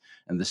Koreans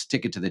and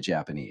stick it to the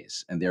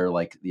Japanese, and they're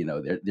like,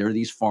 they're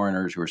these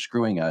foreigners who are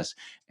screwing us,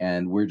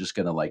 and we're just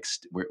going to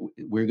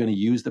we're going to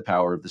use the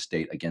power of the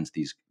state against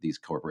these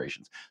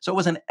corporations. So it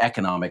was an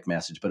economic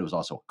message, but it was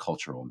also a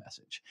cultural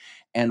message.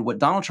 And what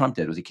Donald Trump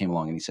did was he came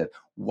along and he said,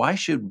 why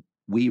should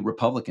we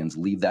Republicans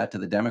leave that to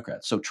the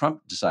Democrats? So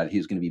Trump decided he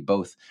was going to be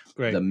both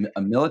Right.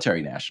 a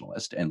military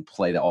nationalist and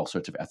play to all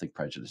sorts of ethnic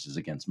prejudices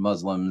against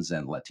Muslims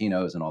and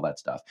Latinos and all that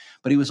stuff.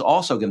 But he was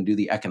also going to do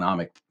the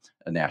economic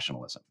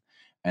nationalism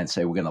and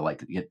say, we're going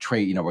to get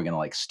trade, we're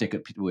going to stick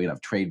it, we're going to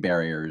have trade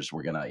barriers,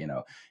 we're going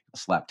to,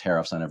 slap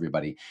tariffs on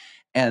everybody.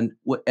 And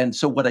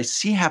so what I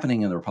see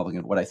happening in the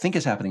Republican, what I think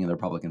is happening in the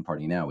Republican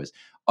Party now is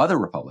other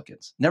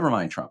Republicans, never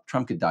mind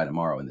Trump could die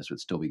tomorrow and this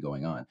would still be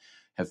going on,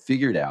 have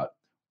figured out,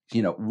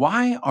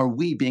 why are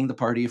we being the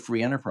party of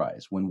free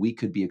enterprise when we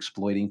could be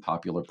exploiting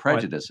popular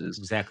prejudices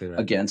Exactly right.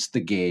 against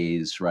the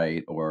gays,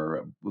 right?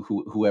 Or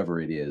whoever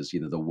it is,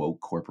 the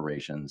woke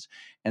corporations.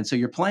 And so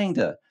you're playing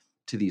to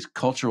these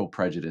cultural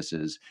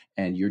prejudices,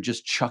 and you're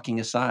just chucking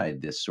aside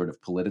this sort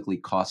of politically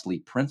costly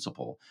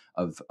principle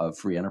of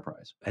free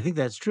enterprise. I think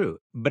that's true.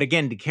 But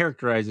again, to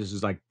characterize this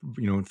as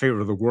in favor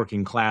of the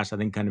working class, I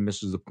think kind of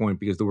misses the point,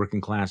 because the working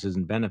class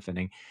isn't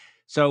benefiting.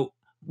 So,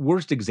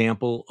 worst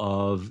example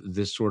of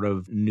this sort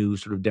of new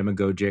sort of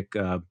demagogic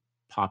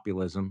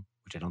populism,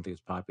 which I don't think is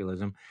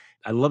populism.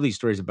 I love these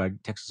stories about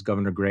Texas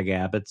Governor Greg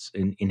Abbott's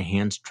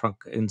enhanced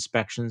truck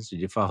inspections. Did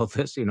you follow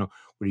this?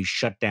 Where he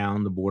shut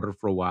down the border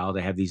for a while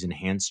to have these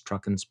enhanced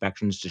truck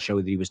inspections to show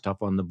that he was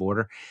tough on the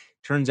border.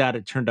 Turns out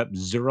it turned up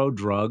zero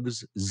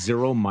drugs,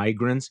 zero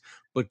migrants,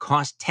 but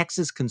cost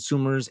Texas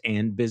consumers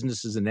and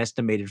businesses an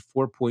estimated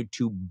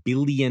 $4.2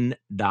 billion.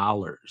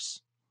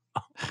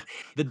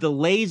 The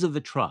delays of the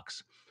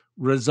trucks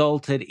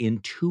resulted in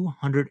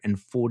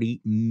 $240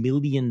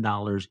 million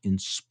in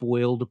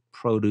spoiled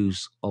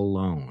produce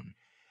alone.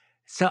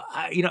 So,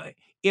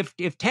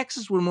 if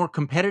Texas were more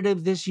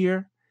competitive this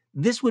year,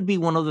 this would be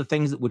one of the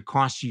things that would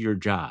cost you your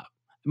job.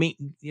 I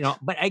mean,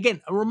 but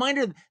again, a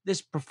reminder,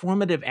 this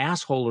performative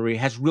assholery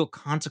has real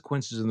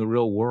consequences in the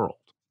real world.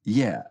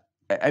 Yeah.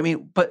 I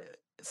mean, but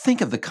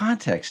think of the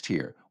context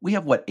here. We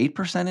have what,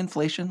 8%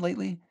 inflation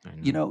lately?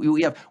 I know.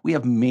 We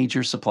have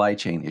major supply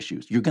chain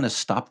issues. You're going to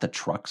stop the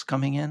trucks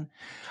coming in?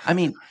 I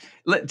mean,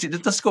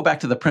 let's go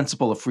back to the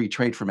principle of free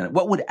trade for a minute.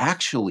 What would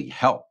actually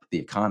help the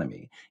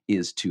economy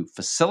is to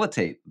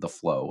facilitate the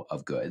flow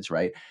of goods,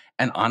 right?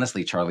 And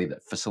honestly, Charlie,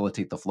 that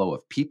facilitate the flow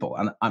of people.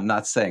 And I'm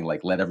not saying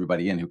let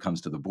everybody in who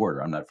comes to the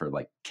border. I'm not for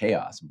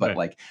chaos, but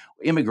Right.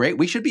 Immigrate.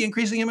 We should be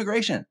increasing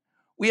immigration.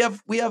 We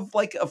have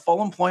a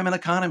full employment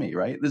economy,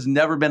 right? There's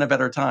never been a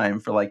better time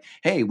for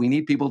hey, we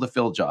need people to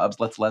fill jobs.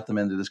 Let's let them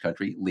into this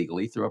country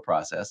legally through a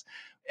process.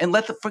 And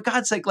for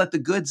God's sake, let the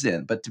goods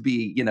in. But to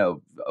be,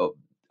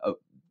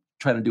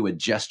 trying to do a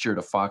gesture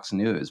to Fox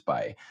News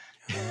by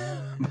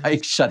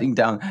shutting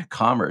down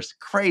commerce,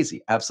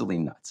 crazy, absolutely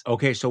nuts.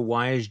 Okay, so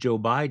why is Joe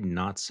Biden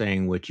not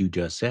saying what you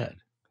just said?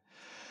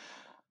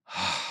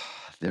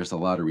 There's a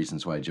lot of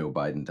reasons why Joe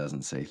Biden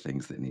doesn't say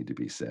things that need to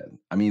be said.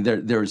 I mean,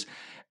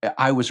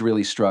 I was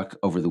really struck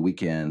over the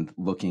weekend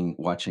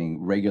watching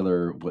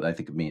regular, what I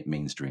think of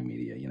mainstream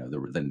media,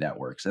 the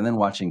networks, and then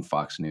watching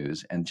Fox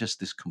News, and just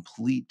this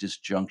complete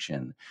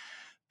disjunction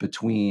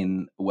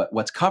between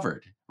what's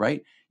covered,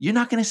 right? You're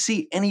not going to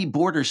see any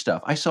border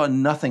stuff. I saw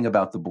nothing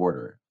about the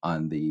border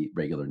on the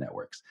regular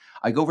networks.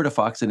 I go over to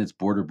Fox and it's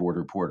border,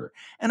 border, border.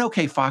 And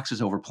okay, Fox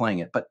is overplaying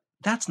it, but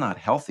that's not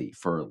healthy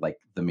for like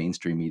the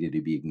mainstream media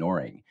to be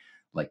ignoring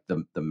like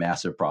the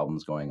massive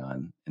problems going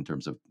on in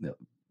terms of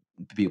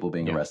people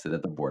being Yeah. arrested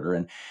at the border.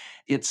 And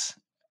it's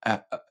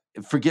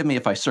forgive me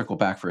if I circle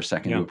back for a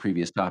second to Yeah. a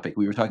previous topic.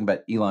 We were talking about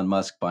Elon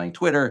Musk buying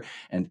Twitter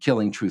and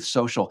killing Truth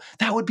Social.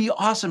 That would be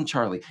awesome,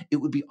 Charlie. It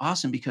would be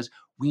awesome because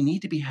we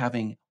need to be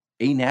having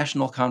a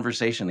national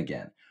conversation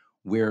again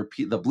where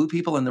the blue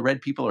people and the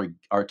red people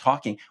are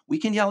talking. We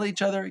can yell at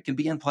each other. It can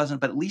be unpleasant,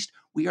 but at least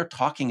we are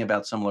talking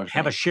about similar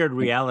Have a things. shared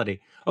reality.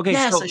 Okay,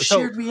 Yes, a so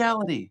shared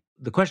reality.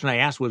 the question I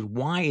asked was,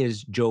 why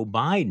is Joe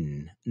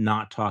Biden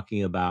not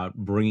talking about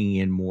bringing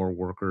in more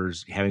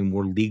workers, having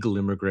more legal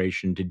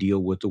immigration to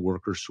deal with the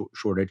worker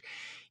shortage?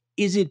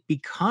 Is it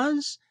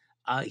because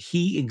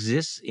he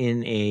exists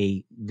in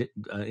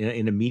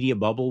in a media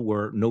bubble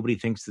where nobody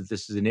thinks that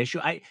this is an issue?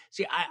 I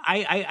see.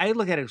 I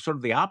look at it sort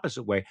of the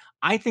opposite way.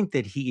 I think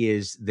that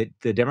that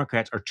the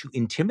Democrats are too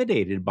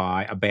intimidated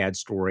by a bad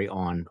story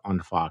on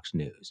Fox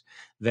News.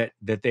 That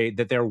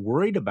they're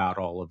worried about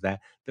all of that.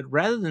 That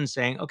rather than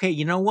saying, okay,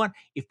 you know what,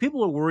 if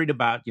people are worried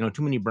about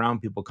too many brown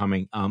people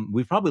coming,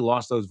 we've probably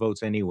lost those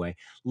votes anyway.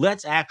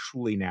 Let's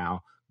actually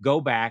now go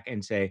back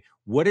and say,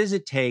 what does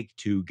it take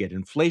to get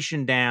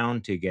inflation down,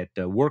 to get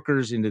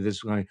workers into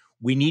this?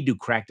 We need to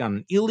crack down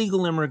on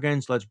illegal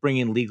immigrants. Let's bring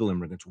in legal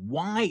immigrants.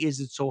 Why is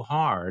it so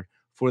hard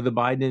for the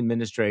Biden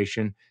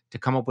administration to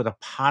come up with a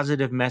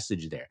positive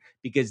message there?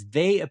 Because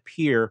they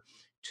appear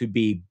to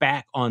be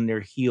back on their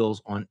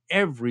heels on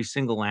every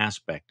single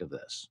aspect of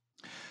this.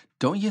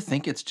 Don't you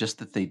think it's just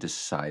that they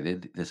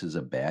decided this is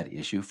a bad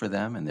issue for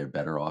them and they're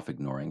better off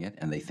ignoring it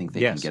and they think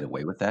they can Yes. get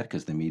away with that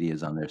because the media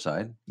is on their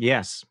side?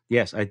 Yes.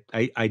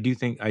 I do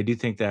think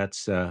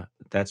that's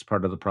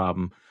part of the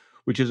problem,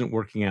 which isn't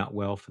working out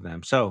well for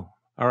them. So,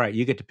 all right,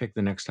 you get to pick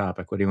the next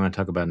topic. What do you want to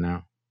talk about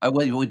now? I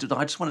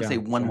just want to Yeah, say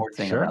one yeah, more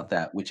thing sure. about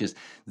that, which is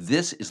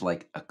this is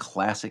like a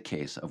classic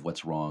case of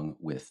what's wrong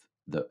with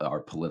our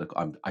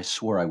political. I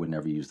swore I would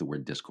never use the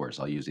word discourse.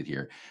 I'll use it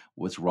here.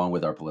 What's wrong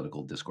with our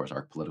political discourse,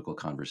 our political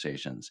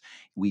conversations?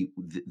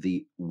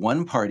 The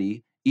one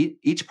party,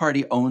 each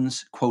party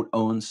owns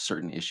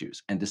certain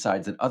issues and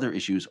decides that other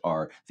issues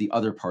are the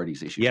other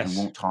party's issues and Yes,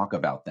 won't talk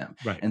about them.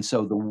 right. And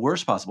so the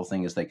worst possible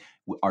thing is like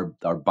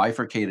our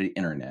bifurcated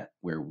internet,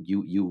 where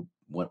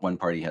one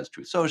party has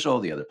Truth Social,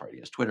 the other party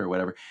has Twitter, or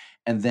whatever,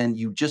 and then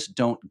you just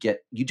don't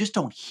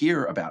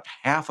hear about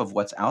half of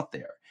what's out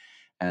there.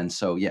 And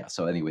so yeah,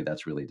 so anyway,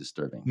 that's really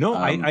disturbing. No,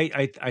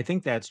 I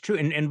think that's true.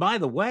 And by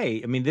the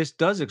way, I mean, this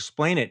does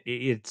explain it.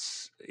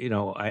 It's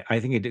I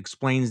think it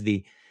explains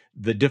the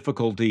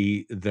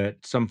difficulty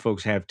that some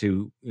folks have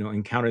to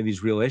encounter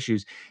these real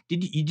issues.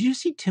 Did you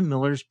see Tim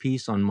Miller's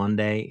piece on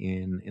Monday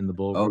in the Oh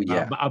Bulwark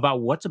yeah.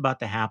 about what's about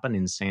to happen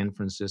in San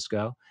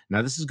Francisco?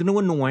 Now, this is going to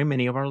annoy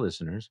many of our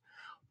listeners.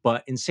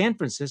 But in San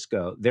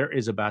Francisco, there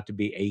is about to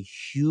be a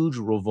huge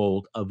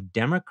revolt of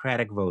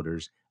Democratic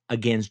voters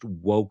against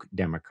woke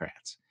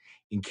Democrats.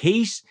 In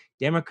case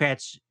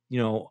Democrats,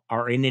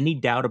 are in any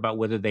doubt about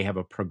whether they have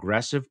a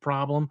progressive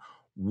problem,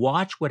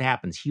 watch what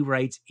happens. He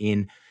writes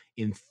in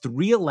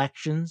 3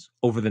 elections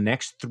over the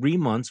next 3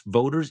 months,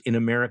 voters in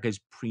America's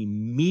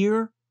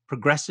premier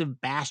progressive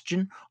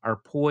bastion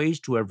are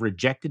poised to have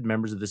rejected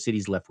members of the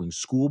city's left-wing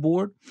school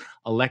board,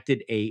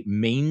 elected a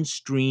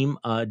mainstream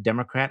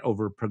Democrat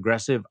over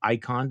progressive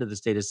icon to the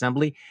state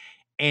assembly,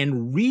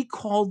 and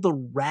recalled the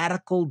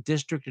radical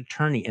district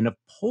attorney. And if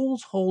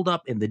polls hold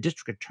up in the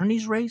district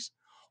attorney's race,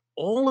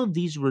 all of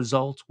these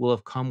results will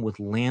have come with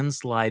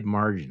landslide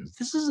margins.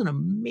 This is an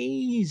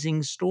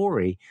amazing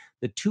story,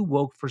 the Too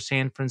Woke for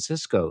San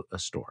Francisco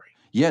story.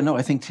 Yeah, no,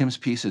 I think Tim's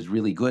piece is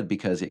really good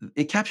because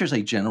it captures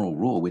a general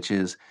rule, which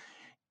is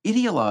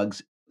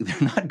ideologues,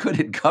 they're not good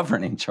at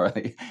governing,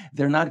 Charlie.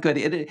 They're not good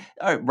at it.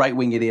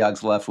 Right-wing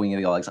ideologues, left-wing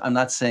ideologues. I'm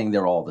not saying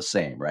they're all the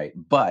same, right?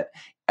 But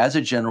as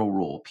a general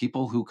rule,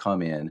 people who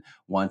come in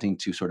wanting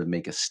to sort of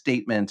make a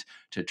statement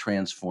to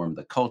transform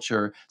the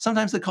culture,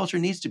 sometimes the culture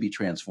needs to be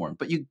transformed,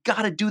 but you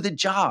got to do the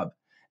job.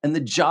 And the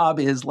job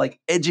is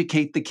like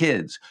educate the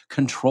kids,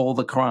 control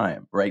the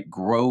crime, right?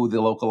 Grow the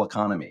local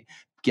economy,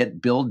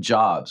 build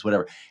jobs,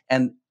 whatever.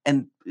 And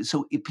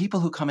so if people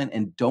who come in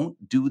and don't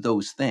do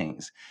those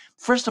things,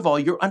 first of all,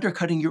 you're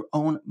undercutting your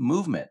own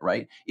movement,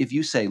 right? If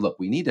you say, look,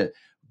 we need to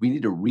we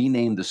need to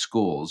rename the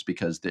schools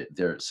because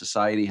their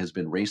society has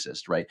been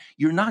racist, right?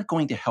 You're not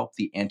going to help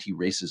the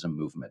anti-racism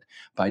movement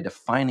by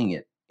defining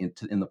it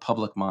in the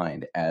public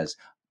mind as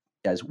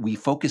we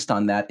focused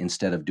on that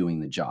instead of doing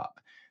the job.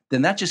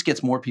 Then that just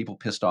gets more people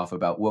pissed off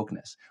about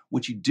wokeness.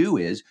 What you do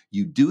is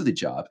you do the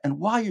job, and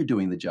while you're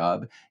doing the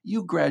job,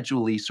 you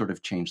gradually sort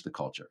of change the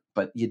culture.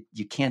 But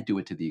you can't do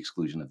it to the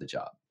exclusion of the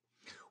job.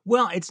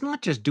 Well, it's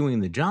not just doing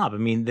the job. I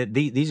mean,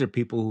 these are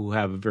people who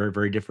have a very,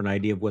 very different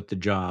idea of what the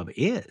job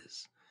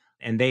is.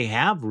 And they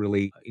have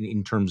really,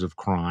 in terms of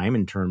crime,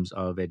 in terms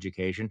of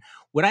education.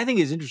 What I think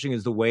is interesting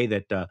is the way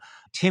that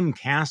Tim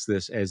cast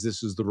this as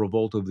this is the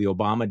revolt of the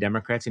Obama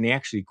Democrats. And he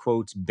actually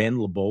quotes Ben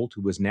LaBolt,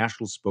 who was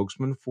national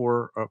spokesman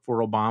for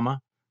Obama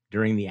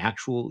during the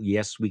actual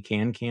Yes We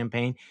Can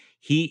campaign.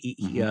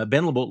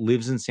 Ben LaBolt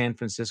lives in San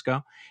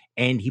Francisco,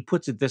 and he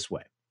puts it this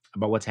way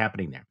about what's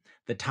happening there.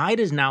 The tide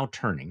is now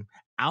turning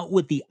out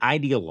with the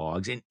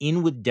ideologues and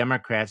in with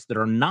Democrats that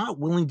are not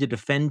willing to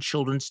defend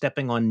children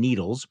stepping on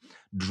needles,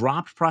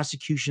 dropped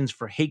prosecutions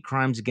for hate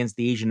crimes against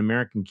the Asian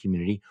American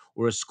community,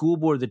 or a school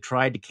board that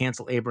tried to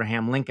cancel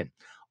Abraham Lincoln.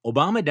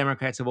 Obama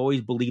Democrats have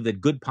always believed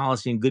that good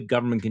policy and good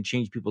government can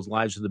change people's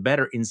lives for the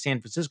better. In San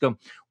Francisco,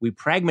 we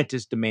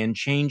pragmatists demand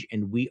change,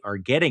 and we are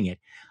getting it,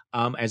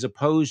 as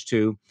opposed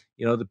to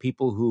the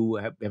people who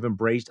have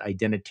embraced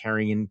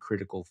identitarian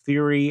critical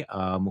theory,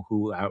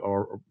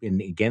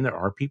 and again, there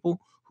are people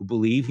who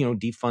believe,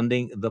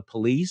 defunding the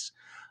police,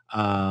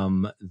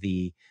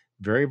 the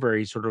very,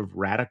 very sort of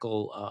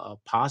radical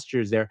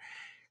postures there.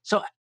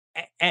 So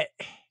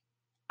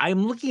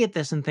I'm looking at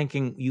this and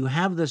thinking, you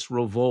have this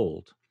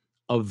revolt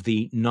of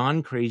the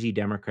non-crazy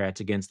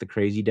Democrats against the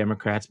crazy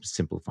Democrats,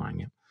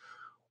 simplifying it.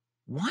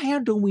 Why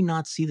do we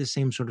not see the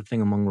same sort of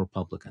thing among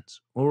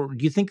Republicans? Or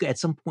do you think at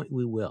some point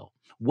we will?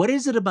 What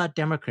is it about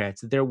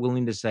Democrats that they're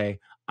willing to say,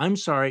 I'm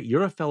sorry,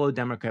 you're a fellow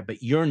Democrat,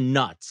 but you're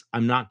nuts.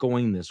 I'm not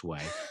going this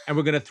way. And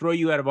we're going to throw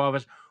you out of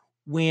office.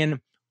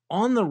 When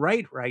on the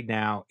right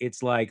now,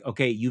 it's like,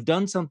 okay, you've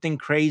done something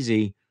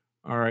crazy.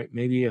 All right,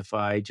 maybe if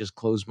I just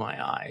close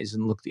my eyes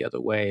and look the other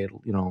way, it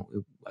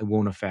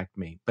won't affect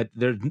me. But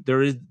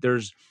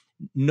there's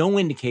no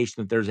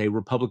indication that there's a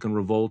Republican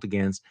revolt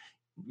against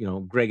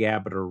Greg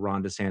Abbott or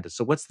Ron DeSantis.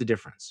 So what's the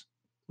difference?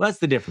 What's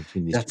the difference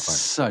between these two That's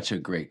parties? such a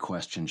great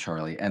question,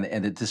 Charlie. And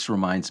this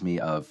reminds me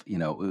of,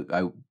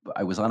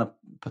 I was on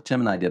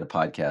Tim and I did a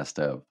podcast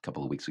a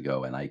couple of weeks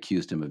ago, and I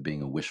accused him of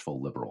being a wishful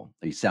liberal.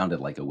 He sounded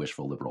like a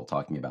wishful liberal,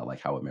 talking about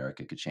like how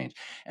America could change.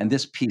 And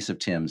this piece of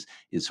Tim's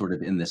is sort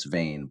of in this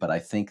vein, but I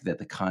think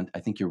that I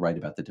think you're right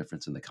about the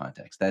difference in the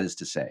context. That is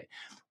to say,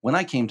 when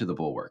I came to the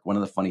Bulwark, one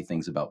of the funny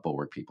things about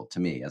Bulwark people to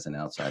me as an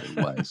outsider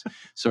was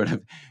sort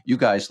of you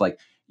guys like,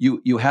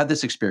 you had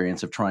this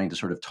experience of trying to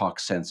sort of talk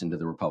sense into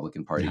the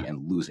Republican Party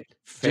and losing,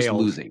 just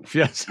Failed. losing.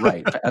 Yes.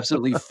 Right.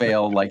 Absolutely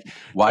failed. Like,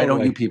 why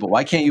don't you people,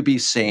 why can't you be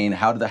sane?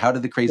 How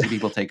did the crazy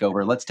people take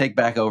over? Let's take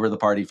back over the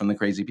party from the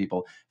crazy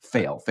people.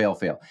 Fail.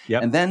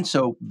 Yep. And then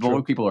so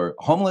Bulwark people are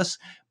homeless,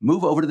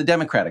 move over to the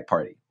Democratic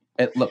Party.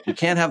 And look, you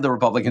can't have the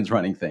Republicans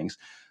running things.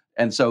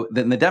 And so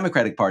then the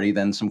Democratic Party,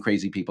 then some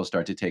crazy people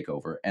start to take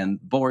over. And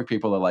Bulwark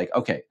people are like,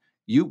 okay,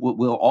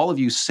 will all of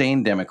you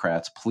sane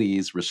Democrats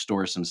please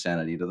restore some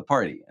sanity to the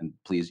party? And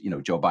please,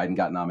 Joe Biden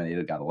got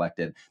nominated, got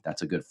elected.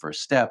 That's a good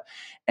first step.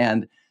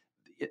 And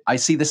I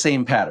see the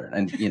same pattern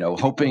and,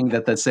 hoping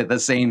that the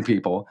sane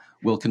people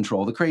will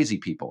control the crazy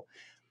people.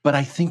 But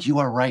I think you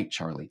are right,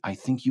 Charlie. I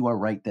think you are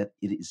right that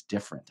it is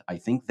different. I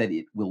think that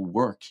it will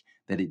work,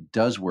 that it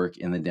does work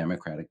in the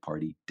Democratic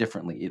Party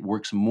differently. It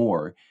works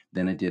more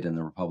than it did in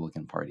the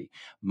Republican Party.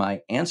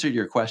 My answer to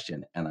your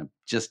question, and I'm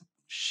just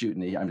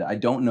shooting, I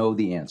don't know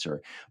the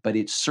answer, but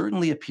it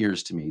certainly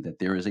appears to me that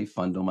there is a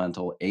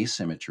fundamental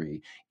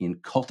asymmetry in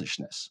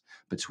cultishness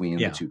between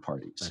the two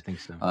parties. I think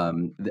so.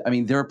 I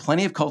mean, there are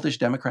plenty of cultish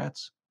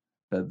Democrats.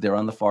 They're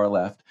on the far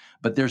left,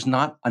 but there's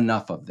not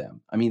enough of them.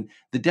 I mean,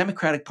 the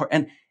Democratic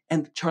Party,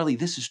 and Charlie,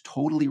 this is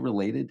totally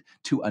related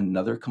to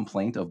another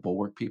complaint of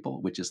Bulwark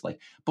people, which is like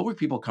Bulwark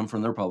people come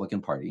from the Republican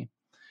Party.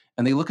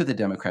 And they look at the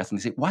Democrats and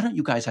they say, why don't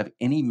you guys have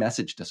any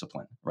message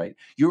discipline, right?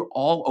 You're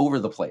all over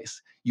the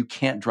place. You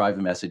can't drive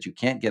a message. You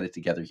can't get it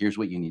together. Here's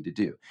what you need to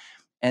do.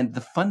 And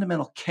the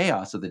fundamental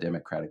chaos of the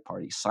Democratic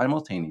Party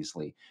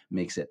simultaneously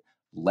makes it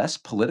less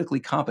politically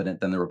competent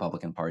than the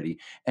Republican Party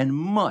and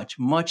much,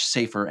 much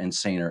safer and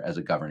saner as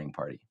a governing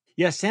party.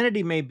 Yeah,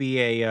 sanity may be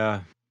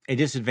a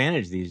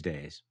disadvantage these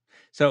days.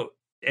 So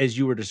as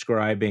you were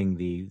describing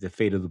the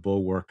fate of the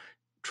Bulwark,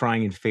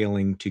 trying and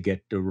failing to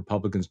get the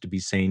Republicans to be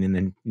sane, and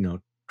then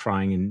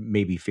trying and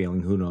maybe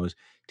failing, who knows,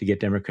 to get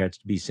Democrats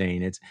to be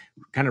sane. It's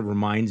kind of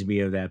reminds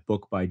me of that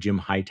book by Jim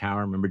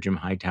Hightower. Remember Jim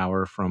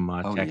Hightower from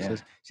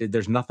Texas? Yeah. He said,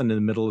 there's nothing in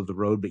the middle of the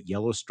road but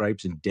yellow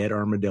stripes and dead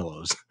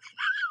armadillos.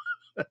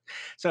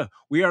 So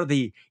we are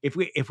if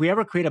we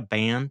ever create a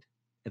band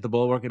at the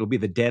Bulwark, it'll be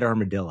the Dead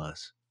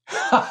Armadillos.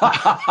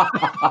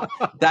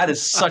 That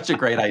is such a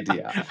great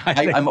idea.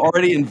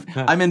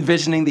 I'm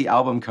envisioning the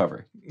album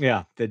cover.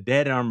 Yeah, the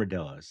Dead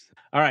Armadillos.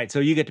 All right, so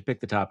you get to pick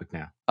the topic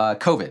now.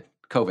 COVID.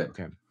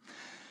 Okay.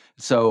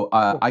 So Oh,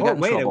 I oh, got in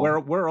wait,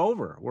 trouble. we're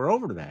over. We're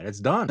over that. It's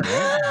done,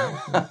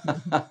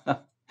 right?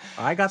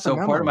 I got the So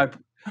part of memo. my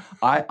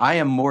I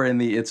am more in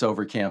the it's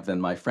over camp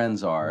than my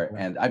friends are, Okay.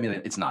 and I mean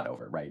it's not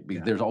over, right?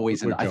 Yeah, There's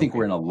always we're I think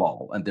we're joking. in a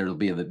lull, and there'll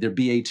be their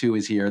BA2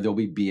 is here. There'll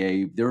be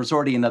BA. There's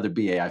already another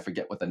BA. I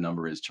forget what the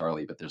number is,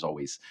 Charlie, but there's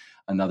always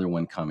another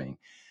one coming.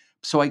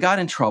 So I got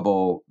in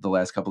trouble the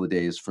last couple of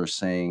days for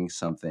saying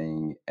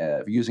something,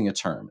 using a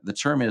term. The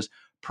term is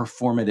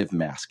performative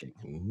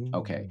masking.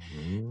 Okay.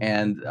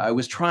 And I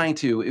was trying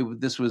to,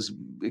 this was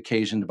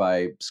occasioned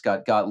by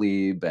Scott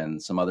Gottlieb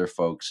and some other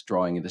folks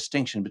drawing a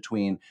distinction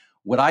between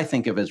what I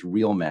think of as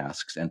real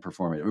masks and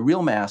performative. A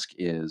real mask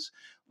is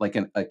like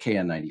a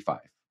KN95.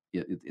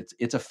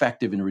 It's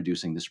effective in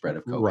reducing the spread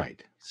of COVID.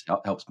 Right.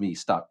 Helps me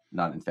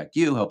not infect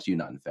you, helps you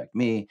not infect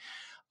me.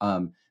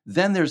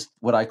 Then there's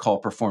what I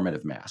call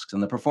performative masks,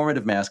 and the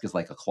performative mask is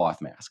like a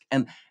cloth mask.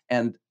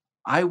 And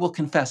I will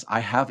confess, I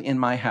have in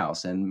my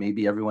house, and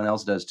maybe everyone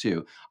else does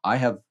too. I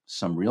have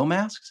some real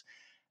masks,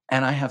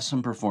 and I have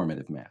some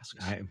performative masks.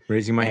 I'm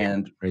raising my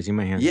hand. And Raising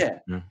my hand. yeah,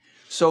 Yeah.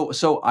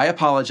 so I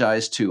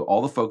apologize to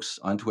all the folks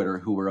on Twitter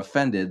who were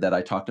offended that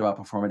I talked about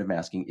performative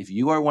masking. If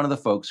you are one of the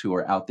folks who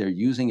are out there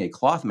using a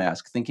cloth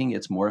mask thinking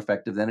it's more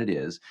effective than it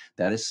is,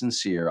 that is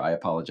sincere. I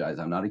apologize.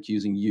 I'm not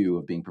accusing you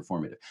of being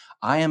performative.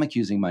 I am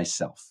accusing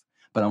myself,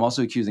 but I'm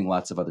also accusing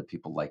lots of other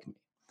people like me.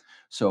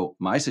 So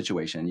my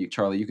situation,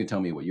 Charlie, you can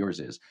tell me what yours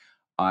is.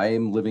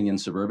 I'm living in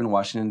suburban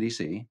Washington,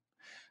 D.C.,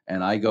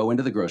 and I go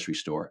into the grocery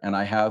store and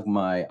I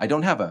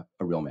don't have a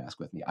real mask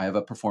with me. I have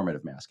a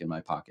performative mask in my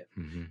pocket.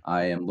 Hmm.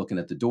 I am looking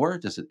at the door.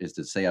 Does it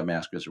say a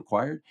mask is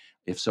required?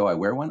 If so, I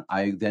wear one.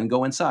 I then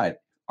go inside.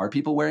 Are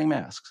people wearing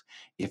masks?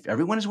 If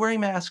everyone is wearing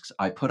masks,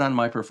 I put on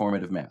my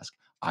performative mask.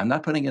 I'm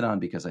not putting it on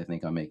because I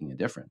think I'm making a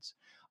difference.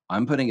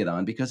 I'm putting it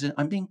on because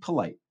I'm being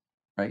polite,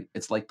 right?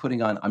 It's like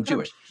putting on, I'm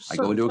Jewish. I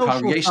go into a Social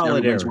congregation,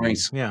 everyone's wearing,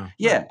 solidarity.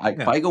 Yeah. Right. if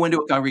Yeah. I go into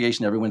a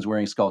congregation, everyone's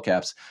wearing skull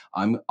caps.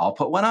 I'll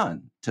put one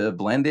on to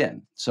blend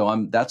in.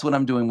 So that's what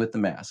I'm doing with the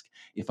mask.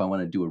 If I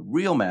want to do a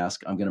real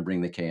mask, I'm going to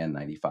bring the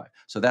KN95.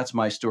 So that's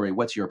my story.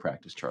 What's your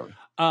practice, Charlie?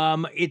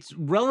 It's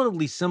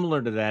relatively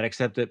similar to that,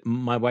 except that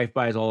my wife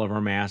buys all of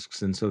our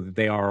masks, and so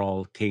they are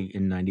all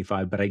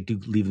KN95. But I do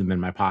leave them in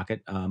my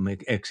pocket,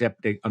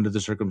 except under the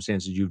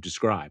circumstances you've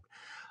described.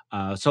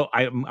 So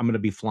I'm going to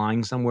be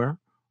flying somewhere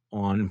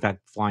in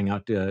fact, flying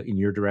out in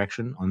your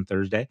direction on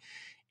Thursday,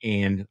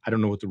 and I don't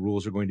know what the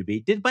rules are going to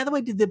be. By the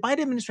way, did the Biden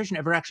administration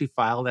ever actually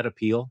file that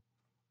appeal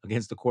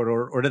against the court,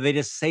 or did they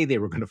just say they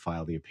were going to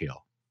file the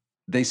appeal?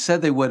 They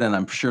said they would, and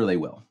I'm sure they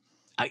will.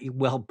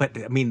 Well, but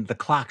I mean, the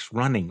clock's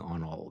running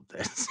on all of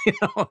this. You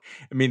know,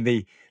 I mean,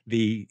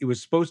 it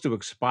was supposed to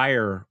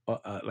expire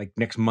like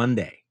next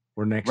Monday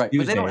or next Right. But they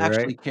Tuesday, don't right?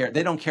 actually care.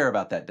 They don't care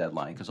about that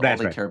deadline because all That's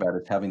they right. care about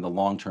is having the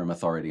long-term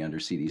authority under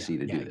Yeah, CDC to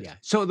yeah, do yeah. this.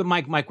 So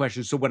my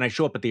question is, so when I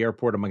show up at the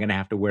airport, am I going to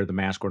have to wear the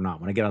mask or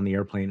not? When I get on the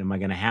airplane, am I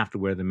going to have to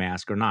wear the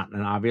mask or not?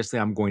 And obviously,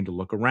 I'm going to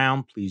look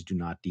around. Please do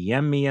not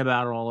DM me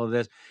about all of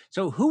this.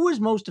 So, who was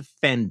most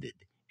offended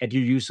at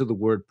your use of the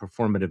word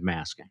performative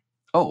masking?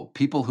 Oh,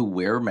 people who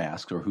wear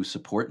masks or who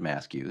support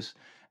mask use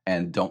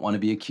and don't want to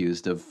be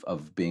accused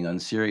of being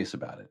unserious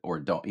about it or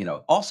don't,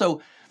 also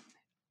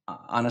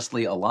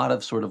honestly, a lot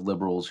of sort of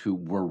liberals who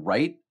were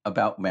right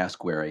about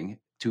mask wearing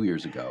 2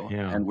 years ago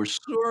Yeah. and were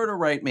sort of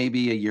right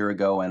maybe a year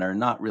ago and are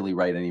not really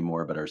right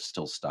anymore, but are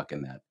still stuck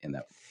in that way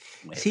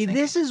of See, thinking.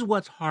 this is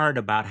what's hard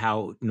about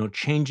how,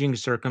 changing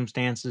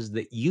circumstances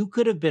that you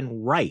could have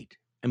been right.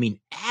 I mean,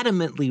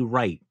 adamantly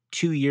right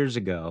 2 years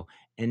ago.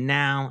 And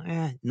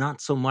now, not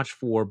so much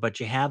but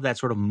you have that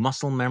sort of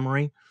muscle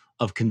memory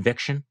of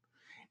conviction.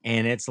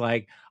 And it's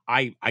like,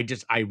 I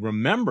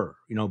remember,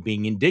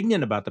 being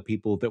indignant about the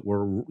people that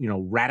were,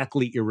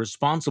 radically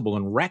irresponsible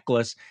and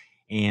reckless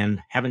and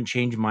haven't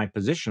changed my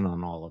position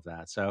on all of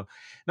that. So,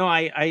 no,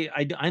 I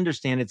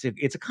understand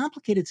it's a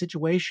complicated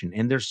situation,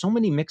 and there's so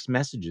many mixed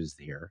messages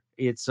here.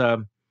 It's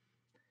so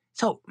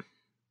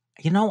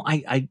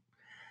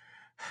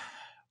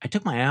I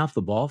took my eye off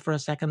the ball for a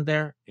second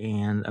there,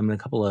 and I'm in a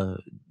couple of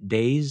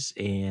days,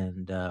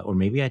 and or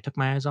maybe I took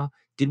my eyes off.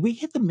 Did we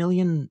hit the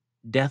million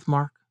death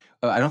mark?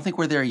 I don't think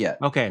we're there yet.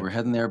 Okay, We're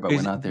heading there, but we're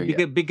because not there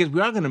yet. because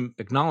we are going to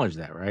acknowledge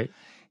that, right?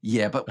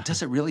 Yeah, but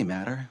does it really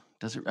matter?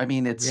 Does it? I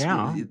mean, it's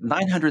Yeah.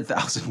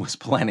 900,000 was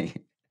plenty.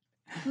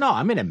 No,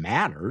 I mean it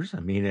matters.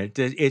 I mean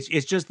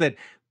it's just that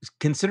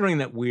considering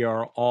that we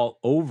are all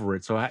over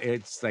it. So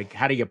it's like,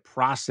 how do you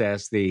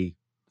process the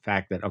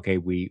fact that okay,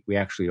 we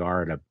actually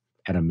are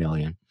at a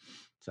million?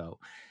 So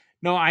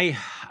no, I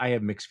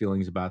have mixed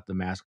feelings about the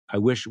mask. I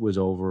wish it was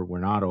over. We're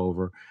not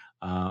over.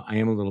 I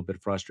am a little bit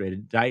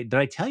frustrated. Did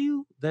I tell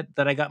you that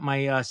I got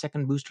my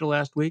second booster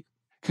last week?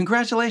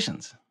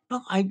 Congratulations.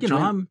 Well,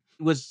 Join.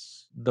 it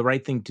was the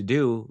right thing to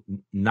do.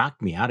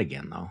 Knocked me out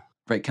again though.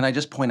 Right. Can I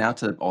just point out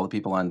to all the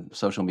people on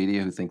social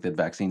media who think that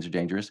vaccines are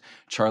dangerous?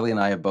 Charlie and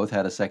I have both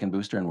had a second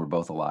booster and we're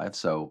both alive.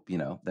 So,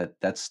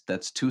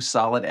 that's two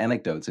solid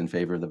anecdotes in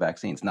favor of the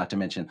vaccines, not to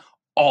mention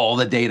all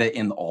the data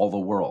in all the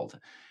world.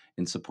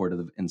 in support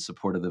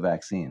of the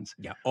vaccines.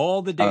 Yeah,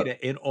 all the Uh,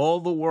 data in all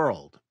the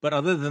world. But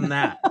other than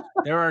that,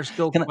 there are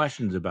still can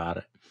questions about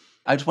it.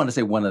 I just want to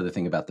say one other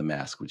thing about the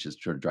mask, which is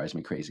sort of drives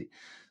me crazy.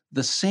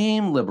 The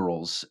same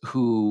liberals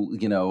who,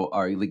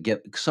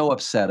 get so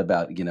upset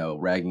about,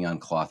 ragging on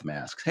cloth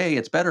masks. Hey,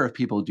 it's better if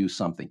people do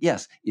something.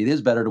 Yes, it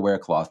is better to wear a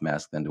cloth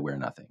mask than to wear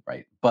nothing,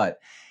 right? But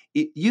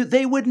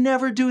they would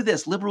never do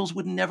this. Liberals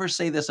would never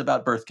say this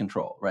about birth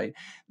control, right?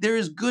 There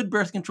is good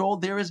birth control.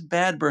 There is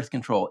bad birth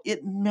control.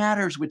 It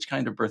matters which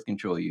kind of birth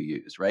control you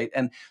use, right?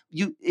 And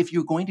if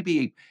you're going to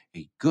be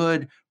a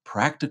good,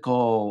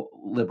 practical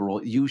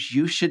liberal, you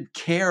should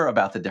care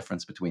about the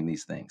difference between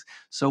these things.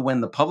 So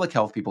when the public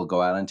health people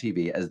go out on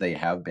TV, as they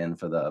have been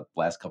for the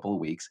last couple of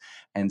weeks,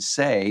 and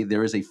say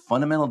there is a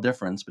fundamental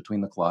difference between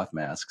the cloth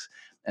masks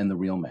and the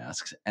real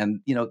masks,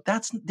 and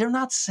they're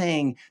not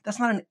saying, that's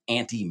not an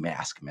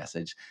anti-mask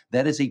message.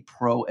 That is a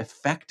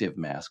pro-effective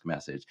mask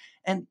message.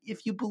 And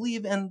if you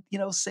believe in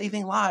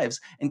saving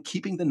lives and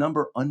keeping the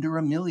number under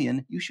 1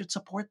 million, you should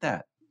support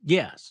that.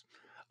 Yes.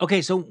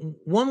 Okay, so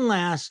one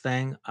last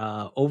thing.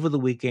 Over the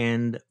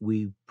weekend,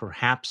 we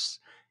perhaps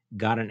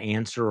got an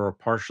answer or a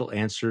partial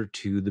answer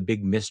to the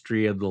big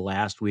mystery of the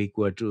last week,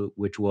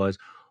 which was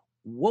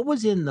what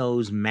was in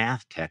those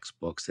math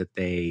textbooks that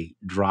they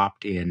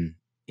dropped in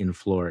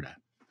Florida?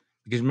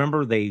 Because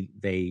remember they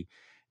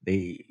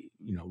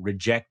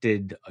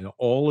rejected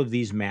all of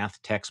these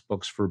math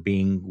textbooks for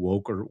being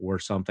woke or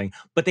something,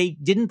 but they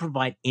didn't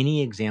provide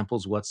any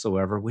examples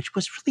whatsoever, which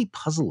was really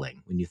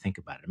puzzling when you think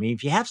about it. I mean,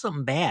 if you have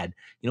something bad,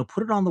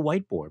 put it on the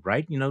whiteboard,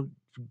 right?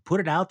 Put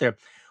it out there.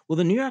 Well,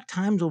 the New York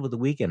Times over the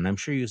weekend, I'm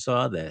sure you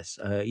saw this,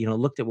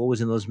 looked at what was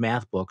in those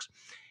math books,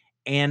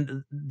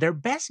 and their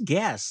best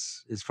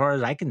guess, as far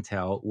as I can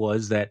tell,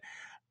 was that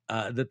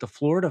the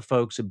Florida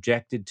folks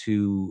objected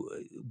to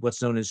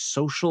what's known as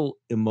social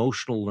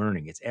emotional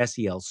learning. It's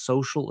SEL,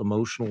 social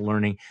emotional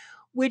learning,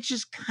 which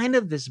is kind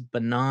of this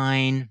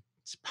benign,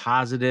 it's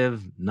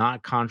positive,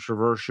 not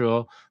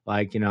controversial.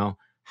 Like,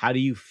 how do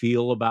you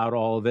feel about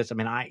all of this? I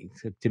mean,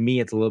 to me,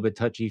 it's a little bit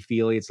touchy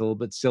feely, it's a little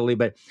bit silly,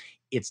 but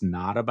it's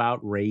not about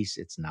race.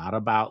 It's not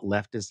about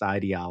leftist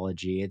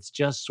ideology. It's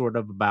just sort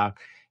of about,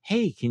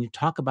 hey, can you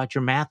talk about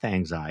your math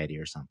anxiety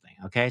or something?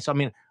 Okay. So, I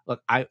mean,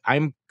 look,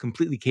 I'm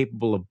completely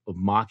capable of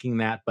mocking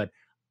that, but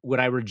would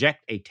I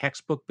reject a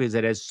textbook because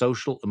it has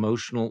social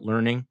emotional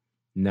learning?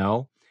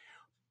 No.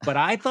 But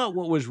I thought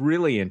what was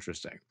really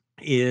interesting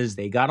is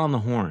they got on the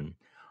horn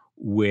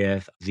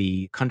with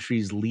the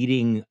country's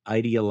leading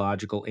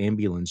ideological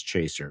ambulance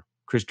chaser,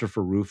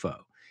 Christopher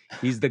Rufo.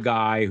 He's the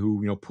guy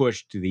who,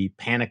 pushed the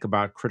panic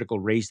about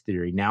critical race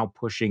theory, now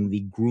pushing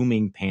the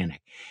grooming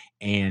panic.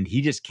 And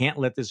he just can't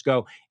let this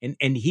go. And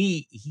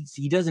he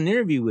does an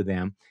interview with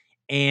them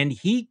and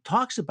he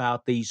talks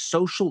about the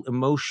social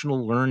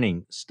emotional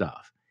learning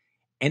stuff.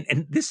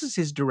 And this is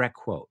his direct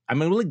quote.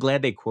 I'm really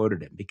glad they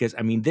quoted him because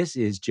I mean, this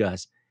is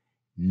just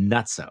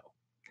nutso.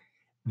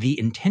 The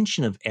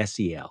intention of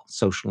SEL,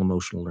 social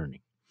emotional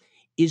learning,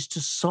 is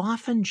to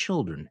soften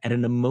children at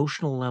an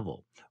emotional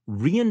level,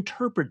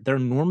 reinterpret their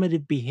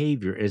normative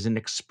behavior as an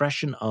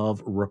expression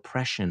of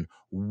repression,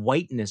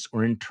 whiteness,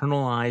 or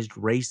internalized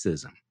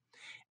racism,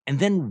 and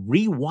then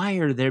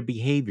rewire their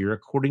behavior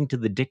according to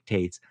the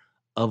dictates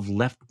of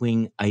left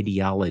wing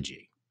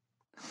ideology.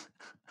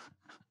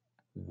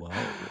 Whoa,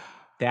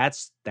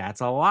 that's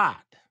a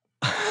lot.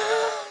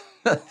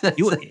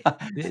 You,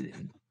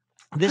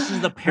 this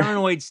is the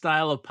paranoid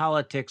style of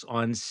politics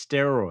on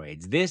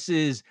steroids. This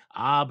is,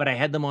 but I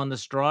had them on the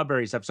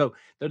strawberry stuff. So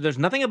there's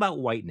nothing about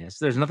whiteness.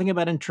 There's nothing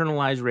about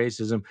internalized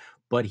racism,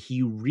 but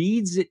he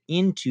reads it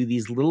into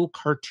these little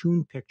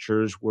cartoon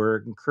pictures where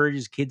it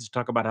encourages kids to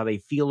talk about how they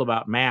feel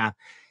about math.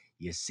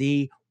 You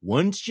see,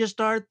 once you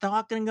start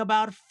talking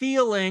about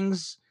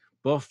feelings,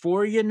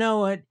 before you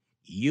know it,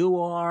 you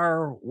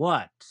are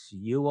what?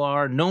 You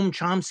are Noam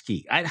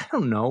Chomsky. I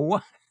don't know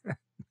what.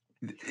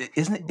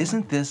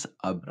 Isn't this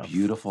a What a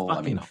beautiful,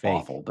 I mean, fucking fake.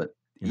 awful, but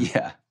Yeah.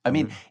 yeah, I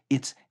mean,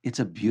 Mhm. it's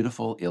a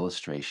beautiful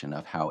illustration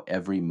of how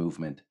every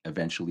movement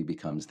eventually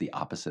becomes the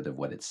opposite of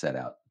what it set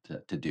out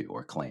to do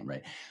or claim,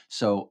 right?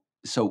 So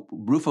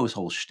Rufo's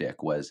whole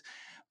shtick was,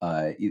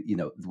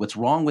 what's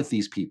wrong with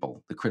these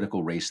people, the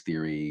critical race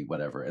theory,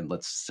 whatever, and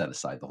let's set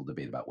aside the whole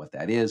debate about what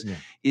that is.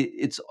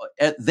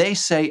 Yeah. They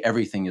say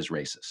everything is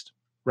racist.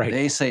 Right.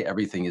 They say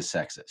everything is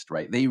sexist,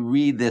 right? They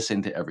read this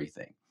into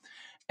everything.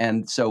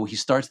 And so he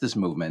starts this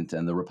movement,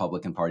 and the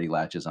Republican Party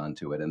latches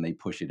onto it, and they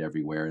push it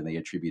everywhere, and they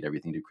attribute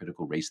everything to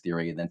critical race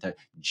theory, and then to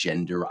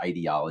gender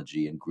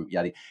ideology and group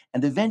yada.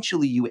 And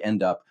eventually, you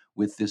end up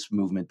with this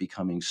movement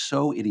becoming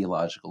so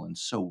ideological and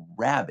so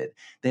rabid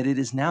that it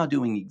is now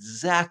doing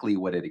exactly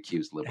what it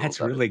accused liberals That's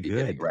of at the really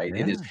beginning. good. Right?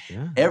 It is Yeah,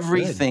 that's good.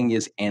 everything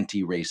is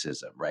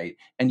anti-racism, right?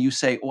 And you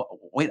say, well,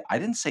 wait, I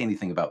didn't say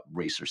anything about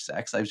race or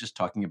sex. I was just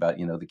talking about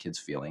the kids'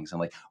 feelings.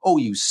 And like, oh,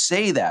 you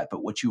say that,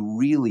 but what you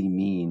really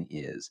mean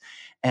is,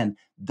 and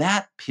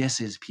That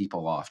pisses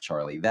people off,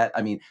 Charlie.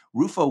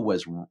 Rufo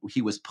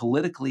was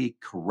politically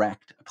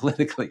correct.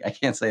 Politically, I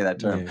can't say that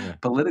term. Yeah.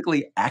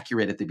 Politically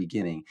accurate at the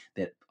beginning.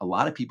 That a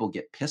lot of people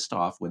get pissed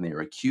off when they are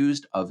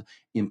accused of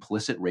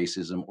implicit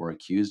racism or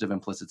accused of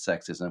implicit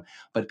sexism.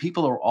 But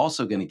people are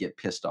also going to get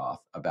pissed off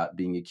about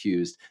being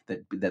accused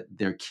that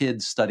their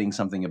kids studying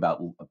something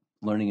about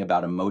learning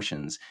about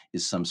emotions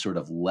is some sort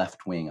of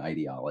left-wing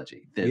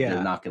ideology. They're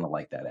Yeah. not going to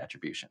like that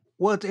attribution.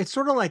 Well, it's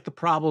sort of like the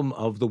problem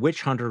of the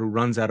witch hunter who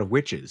runs out of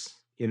witches.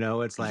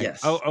 It's like, oh,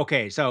 Yes.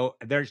 okay, so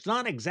there's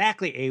not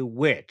exactly a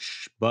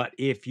witch, but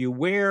if you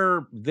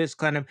wear this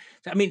kind of,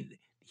 I mean,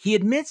 he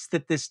admits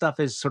that this stuff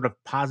is sort of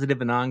positive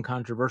and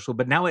non-controversial,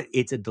 but now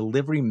it's a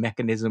delivery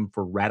mechanism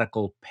for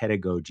radical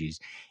pedagogies,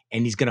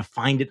 and he's going to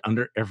find it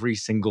under every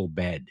single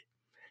bed.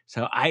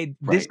 So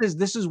this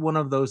Right. is one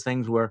of those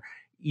things where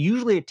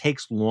usually it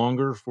takes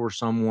longer for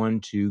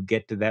someone to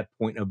get to that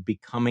point of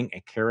becoming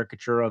a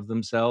caricature of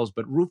themselves,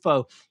 but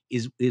Rufo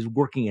is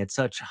working at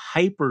such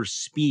hyper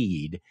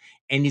speed,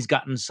 and he's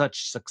gotten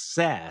such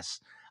success,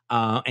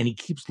 and he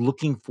keeps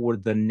looking for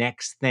the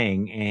next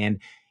thing. And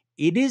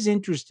it is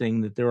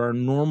interesting that there are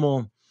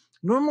normally,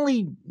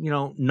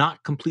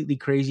 not completely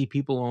crazy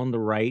people on the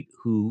right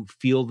who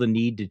feel the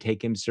need to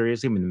take him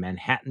seriously. I mean, the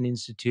Manhattan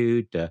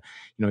Institute,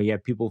 you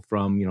have people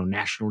from,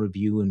 National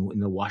Review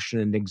and the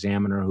Washington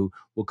Examiner who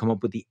will come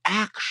up with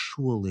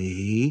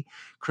actually,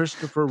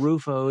 Christopher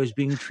Rufo is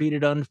being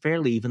treated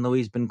unfairly, even though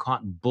he's been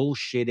caught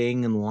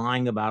bullshitting and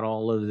lying about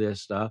all of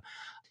this stuff.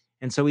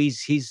 And so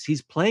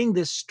he's playing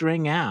this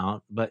string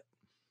out, but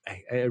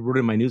I wrote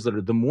in my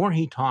newsletter, the more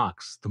he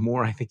talks, the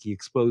more I think he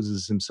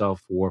exposes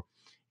himself for,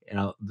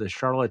 the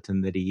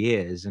charlatan that he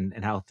is, and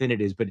how thin it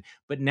is. But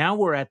now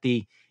we're at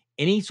the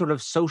any sort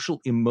of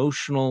social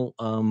emotional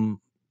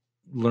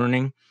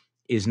learning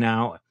is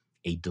now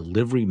a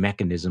delivery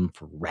mechanism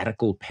for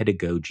radical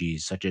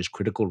pedagogies such as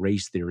critical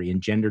race theory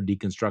and gender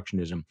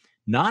deconstructionism.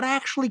 Not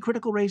actually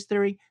critical race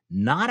theory,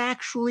 not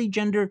actually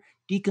gender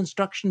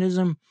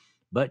deconstructionism,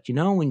 but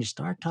when you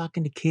start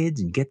talking to kids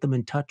and get them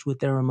in touch with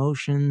their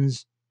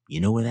emotions,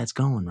 you know where that's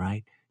going,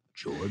 right?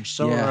 George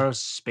Yeah. Soros,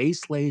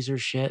 space laser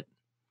shit.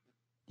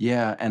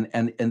 Yeah,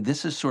 and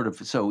this is sort of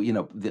so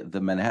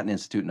the Manhattan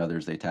Institute and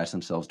others, they attach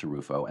themselves to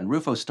Rufo, and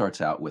Rufo starts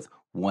out with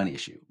one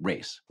issue: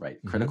 race, right?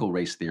 Mhm. Critical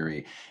race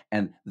theory,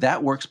 and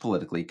that works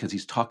politically because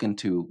he's talking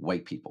to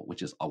white people,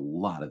 which is a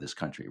lot of this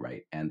country,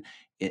 right? And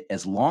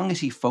as long as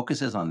he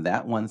focuses on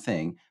that one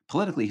thing,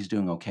 politically he's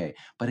doing okay.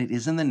 But it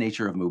is in the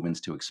nature of movements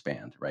to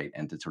expand, right,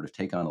 and to sort of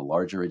take on a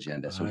larger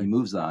agenda. So he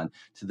moves on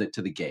to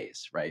the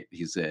gays, right?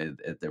 He's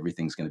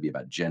everything's going to be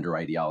about gender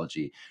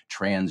ideology,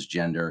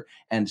 transgender,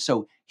 and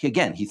so he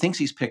thinks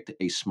he's picked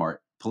a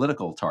smart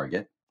political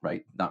target,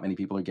 right? Not many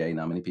people are gay,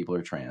 not many people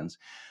are trans.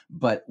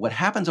 But what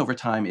happens over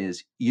time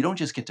is you don't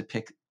just get to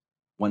pick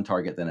one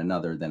target, then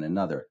another, then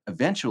another.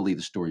 Eventually,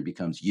 the story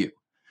becomes you.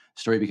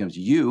 The story becomes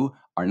you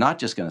are not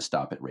just going to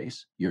stop at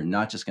race. You're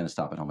not just going to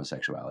stop at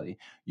homosexuality.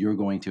 You're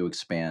going to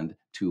expand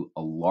to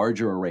a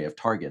larger array of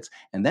targets.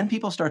 And then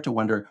people start to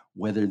wonder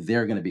whether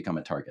they're going to become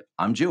a target.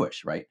 I'm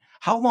Jewish, right?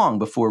 How long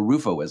before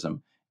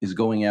Rufoism is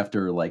going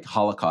after like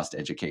Holocaust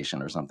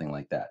education or something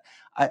like that?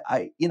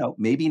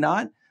 Maybe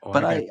not. Oh,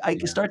 But I got I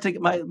yeah. start to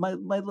get my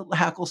little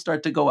hackles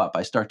start to go up.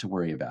 I start to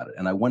worry about it.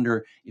 And I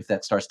wonder if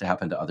that starts to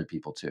happen to other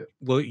people too.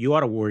 Well, you ought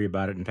to worry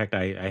about it. In fact,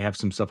 I have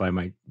some stuff I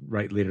might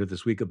write later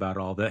this week about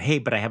all that. Hey,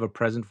 but I have a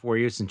present for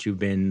you since you've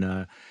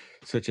been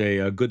such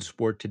a good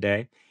sport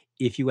today.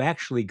 If you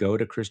actually go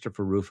to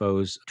Christopher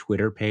Rufo's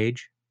Twitter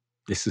page,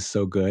 this is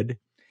so good.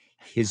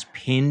 His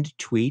pinned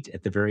tweet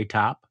at the very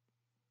top,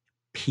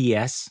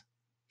 P.S.,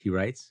 he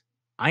writes,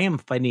 I am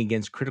fighting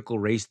against critical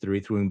race theory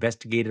through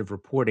investigative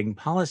reporting,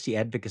 policy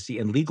advocacy,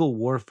 and legal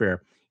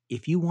warfare.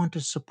 If you want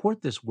to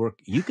support this work,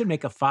 you can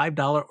make a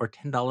 $5 or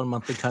 $10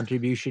 monthly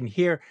contribution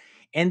here.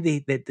 And the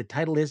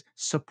title is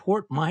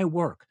Support My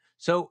Work.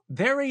 So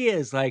there he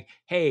is, like,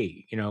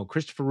 hey,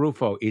 Christopher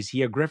Rufo, is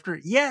he a grifter?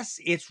 Yes,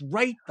 it's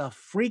right the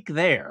freak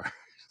there.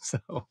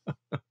 So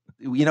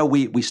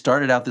We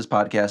started out this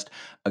podcast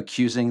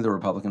accusing the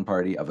Republican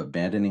Party of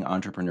abandoning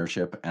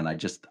entrepreneurship, and I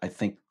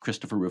think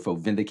Christopher Rufo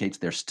vindicates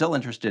they're still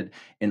interested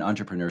in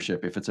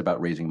entrepreneurship if it's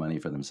about raising money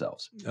for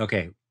themselves.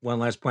 okay, one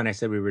last point. I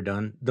said we were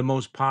done. The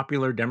most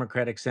popular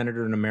Democratic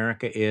senator in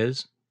America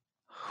is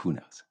Who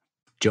knows?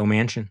 Joe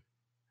Manchin.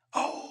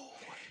 Oh,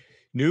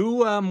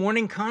 New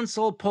Morning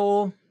Consult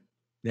poll.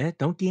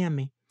 Don't DM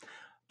me.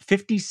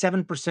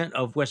 57%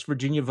 of West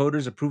Virginia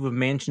voters approve of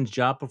Manchin's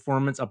job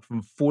performance, up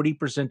from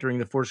 40% during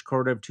the first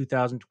quarter of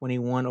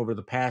 2021. Over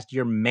the past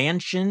year,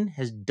 Manchin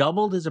has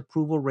doubled his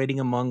approval rating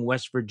among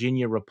West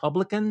Virginia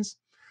Republicans.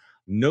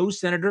 No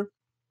senator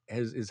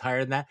is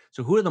higher than that.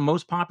 So who are the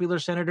most popular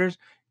senators?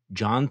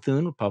 John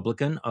Thune,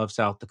 Republican of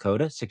South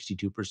Dakota,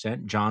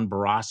 62%. John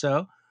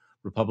Barrasso,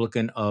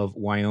 Republican of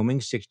Wyoming,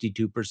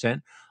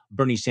 62%.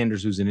 Bernie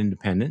Sanders, who's an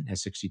independent,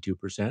 has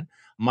 62%.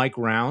 Mike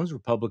Rounds,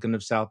 Republican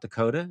of South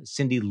Dakota.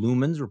 Cindy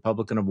Lumens,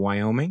 Republican of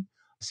Wyoming,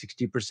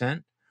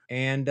 60%.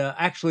 And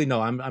actually,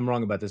 no, I'm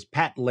wrong about this.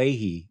 Pat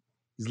Leahy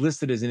He's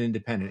listed as an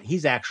independent.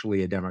 He's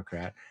actually a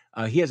Democrat.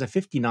 He has a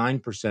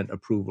 59%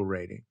 approval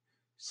rating.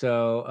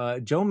 So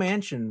Joe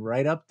Manchin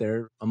right up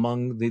there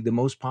among the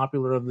most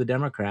popular of the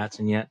Democrats,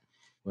 and yet,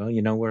 well,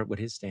 you know what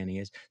his standing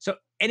is. So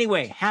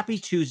anyway, happy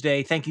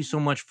Tuesday. Thank you so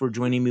much for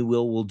joining me,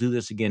 Will. We'll do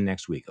this again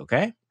next week,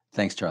 okay?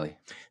 Thanks, Charlie.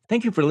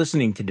 Thank you for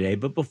listening today.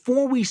 But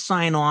before we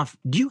sign off,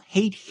 do you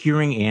hate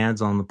hearing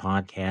ads on the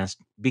podcast?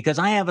 Because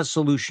I have a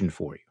solution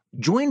for you.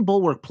 Join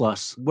Bulwark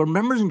Plus, where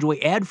members enjoy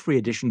ad-free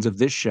editions of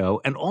this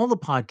show and all the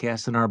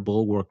podcasts in our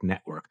Bulwark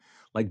network,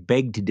 like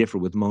Beg to Differ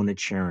with Mona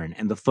Charen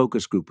and The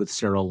Focus Group with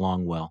Sarah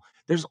Longwell.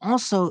 There's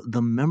also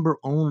the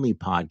member-only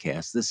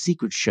podcast, The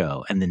Secret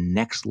Show, and The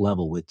Next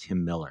Level with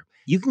Tim Miller.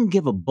 You can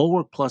give a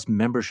Bulwark Plus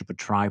membership a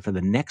try for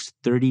the next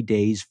 30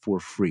 days for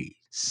free.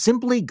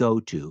 Simply go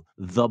to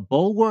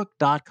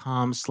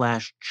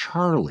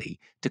thebulwark.com/Charlie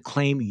to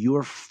claim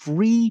your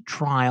free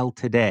trial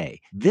today.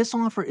 This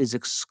offer is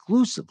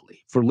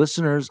exclusively for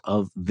listeners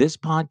of this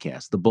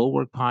podcast, the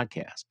Bulwark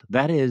Podcast.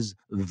 That is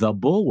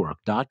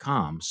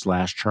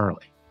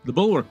thebulwark.com/Charlie. The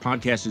Bulwark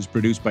Podcast is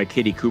produced by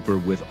Katie Cooper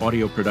with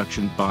audio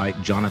production by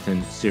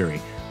Jonathan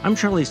Siri. I'm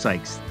Charlie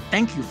Sykes.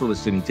 Thank you for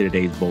listening to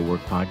today's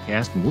Bulwark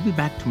Podcast, and we'll be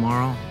back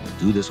tomorrow. We'll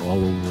do this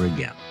all over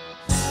again.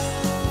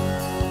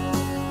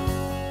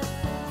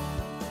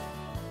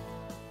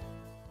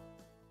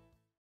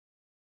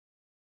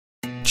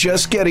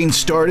 Just Getting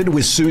Started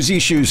with Susie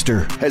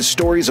Schuster has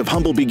stories of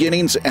humble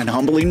beginnings and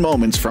humbling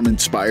moments from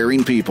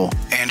inspiring people.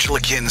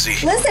 Angela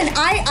Kinsey. Listen,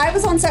 I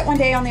was on set one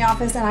day on The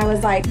Office, and I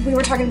was like, we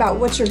were talking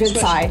about what's your good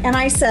side, and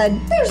I said,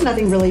 there's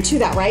nothing really to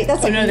that, right?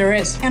 That's like, no, there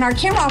is. And our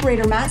camera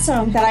operator, Matt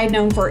Sohn, that I had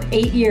known for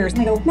 8 years,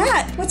 and I go,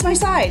 Matt, what's my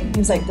side? He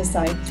was like, this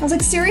side. I was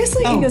like,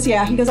 seriously? Oh. He goes,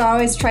 yeah. He goes, I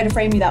always try to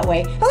frame you that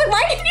way. I was like,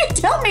 why didn't you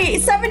tell me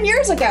 7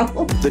 years ago?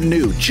 The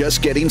new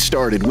Just Getting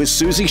Started with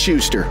Susie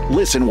Schuster.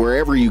 Listen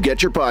wherever you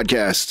get your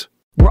podcasts.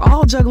 We're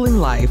all juggling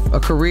life, a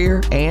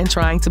career, and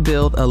trying to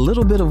build a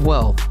little bit of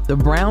wealth. The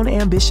Brown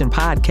Ambition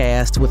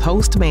Podcast with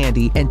host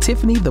Mandy and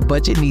Tiffany the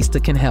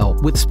Budgetnista can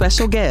help with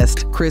special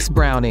guest Chris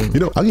Browning. You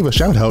know, I'll give a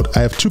shout out.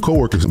 I have 2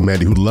 coworkers,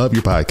 Mandy, who love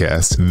your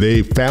podcast.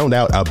 They found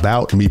out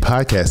about me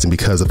podcasting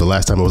because of the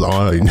last time I was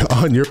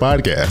on your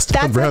podcast.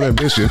 That's Brown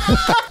Ambition.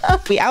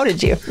 We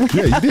outed you.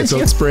 Yeah, you did.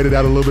 So spread it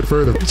out a little bit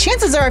further.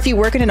 Chances are, if you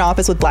work in an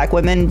office with Black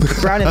women,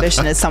 Brown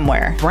Ambition is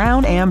somewhere.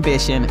 Brown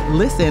Ambition.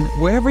 Listen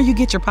wherever you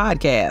get your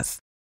podcasts.